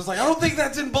time. He was just like, I don't think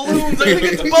that's in balloons. I think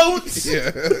it's boats.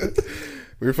 Yeah.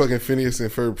 We were fucking Phineas and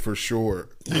Ferb for sure.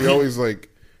 We always like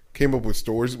came up with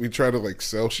stores. We try to like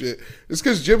sell shit. It's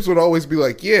because Jibs would always be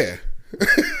like, yeah.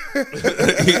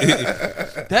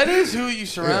 That is who you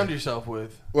surround yourself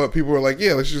with. Well, people were like,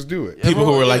 yeah, let's just do it. People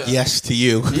who were like, Yeah. yes to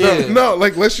you. Yeah. No,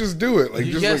 like let's just do it. Like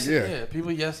You just yes, like yeah.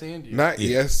 people yes and you. Not Yeah.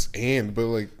 yes and, but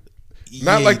like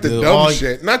not Yeah, like the dude, dumb all-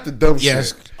 shit. Not the dumb Yes,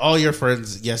 shit. all your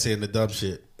friends, yes, and the dumb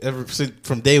shit. Ever since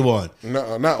from day one.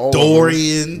 No, not all.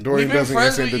 Dorian. Of them. Dorian We've been doesn't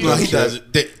friends yes and the with No, dumb he shit.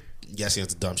 doesn't. Yes, he has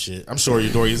the dumb shit. I'm sure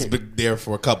your Dorian's been there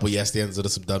for a couple yes ends of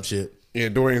some dumb shit. Yeah,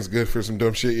 Dorian's good for some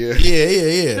dumb shit. Yeah.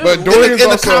 Yeah. But in Dorian's a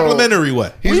also complimentary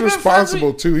way. He's We've been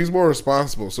responsible too. He's more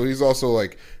responsible, so he's also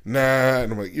like, nah.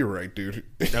 And I'm like, you're right, dude.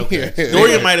 Okay. Yeah.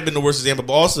 Dorian might have been the worst example,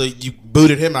 but also you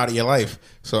booted him out of your life.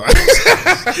 So,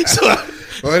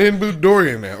 Well, I didn't boot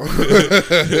Dorian now.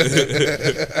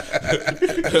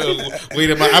 wait,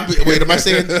 am I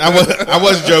saying? I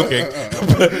was joking.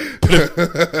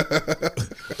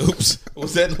 Oops.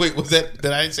 Was that?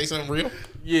 Did I say something real?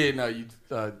 Yeah, no, you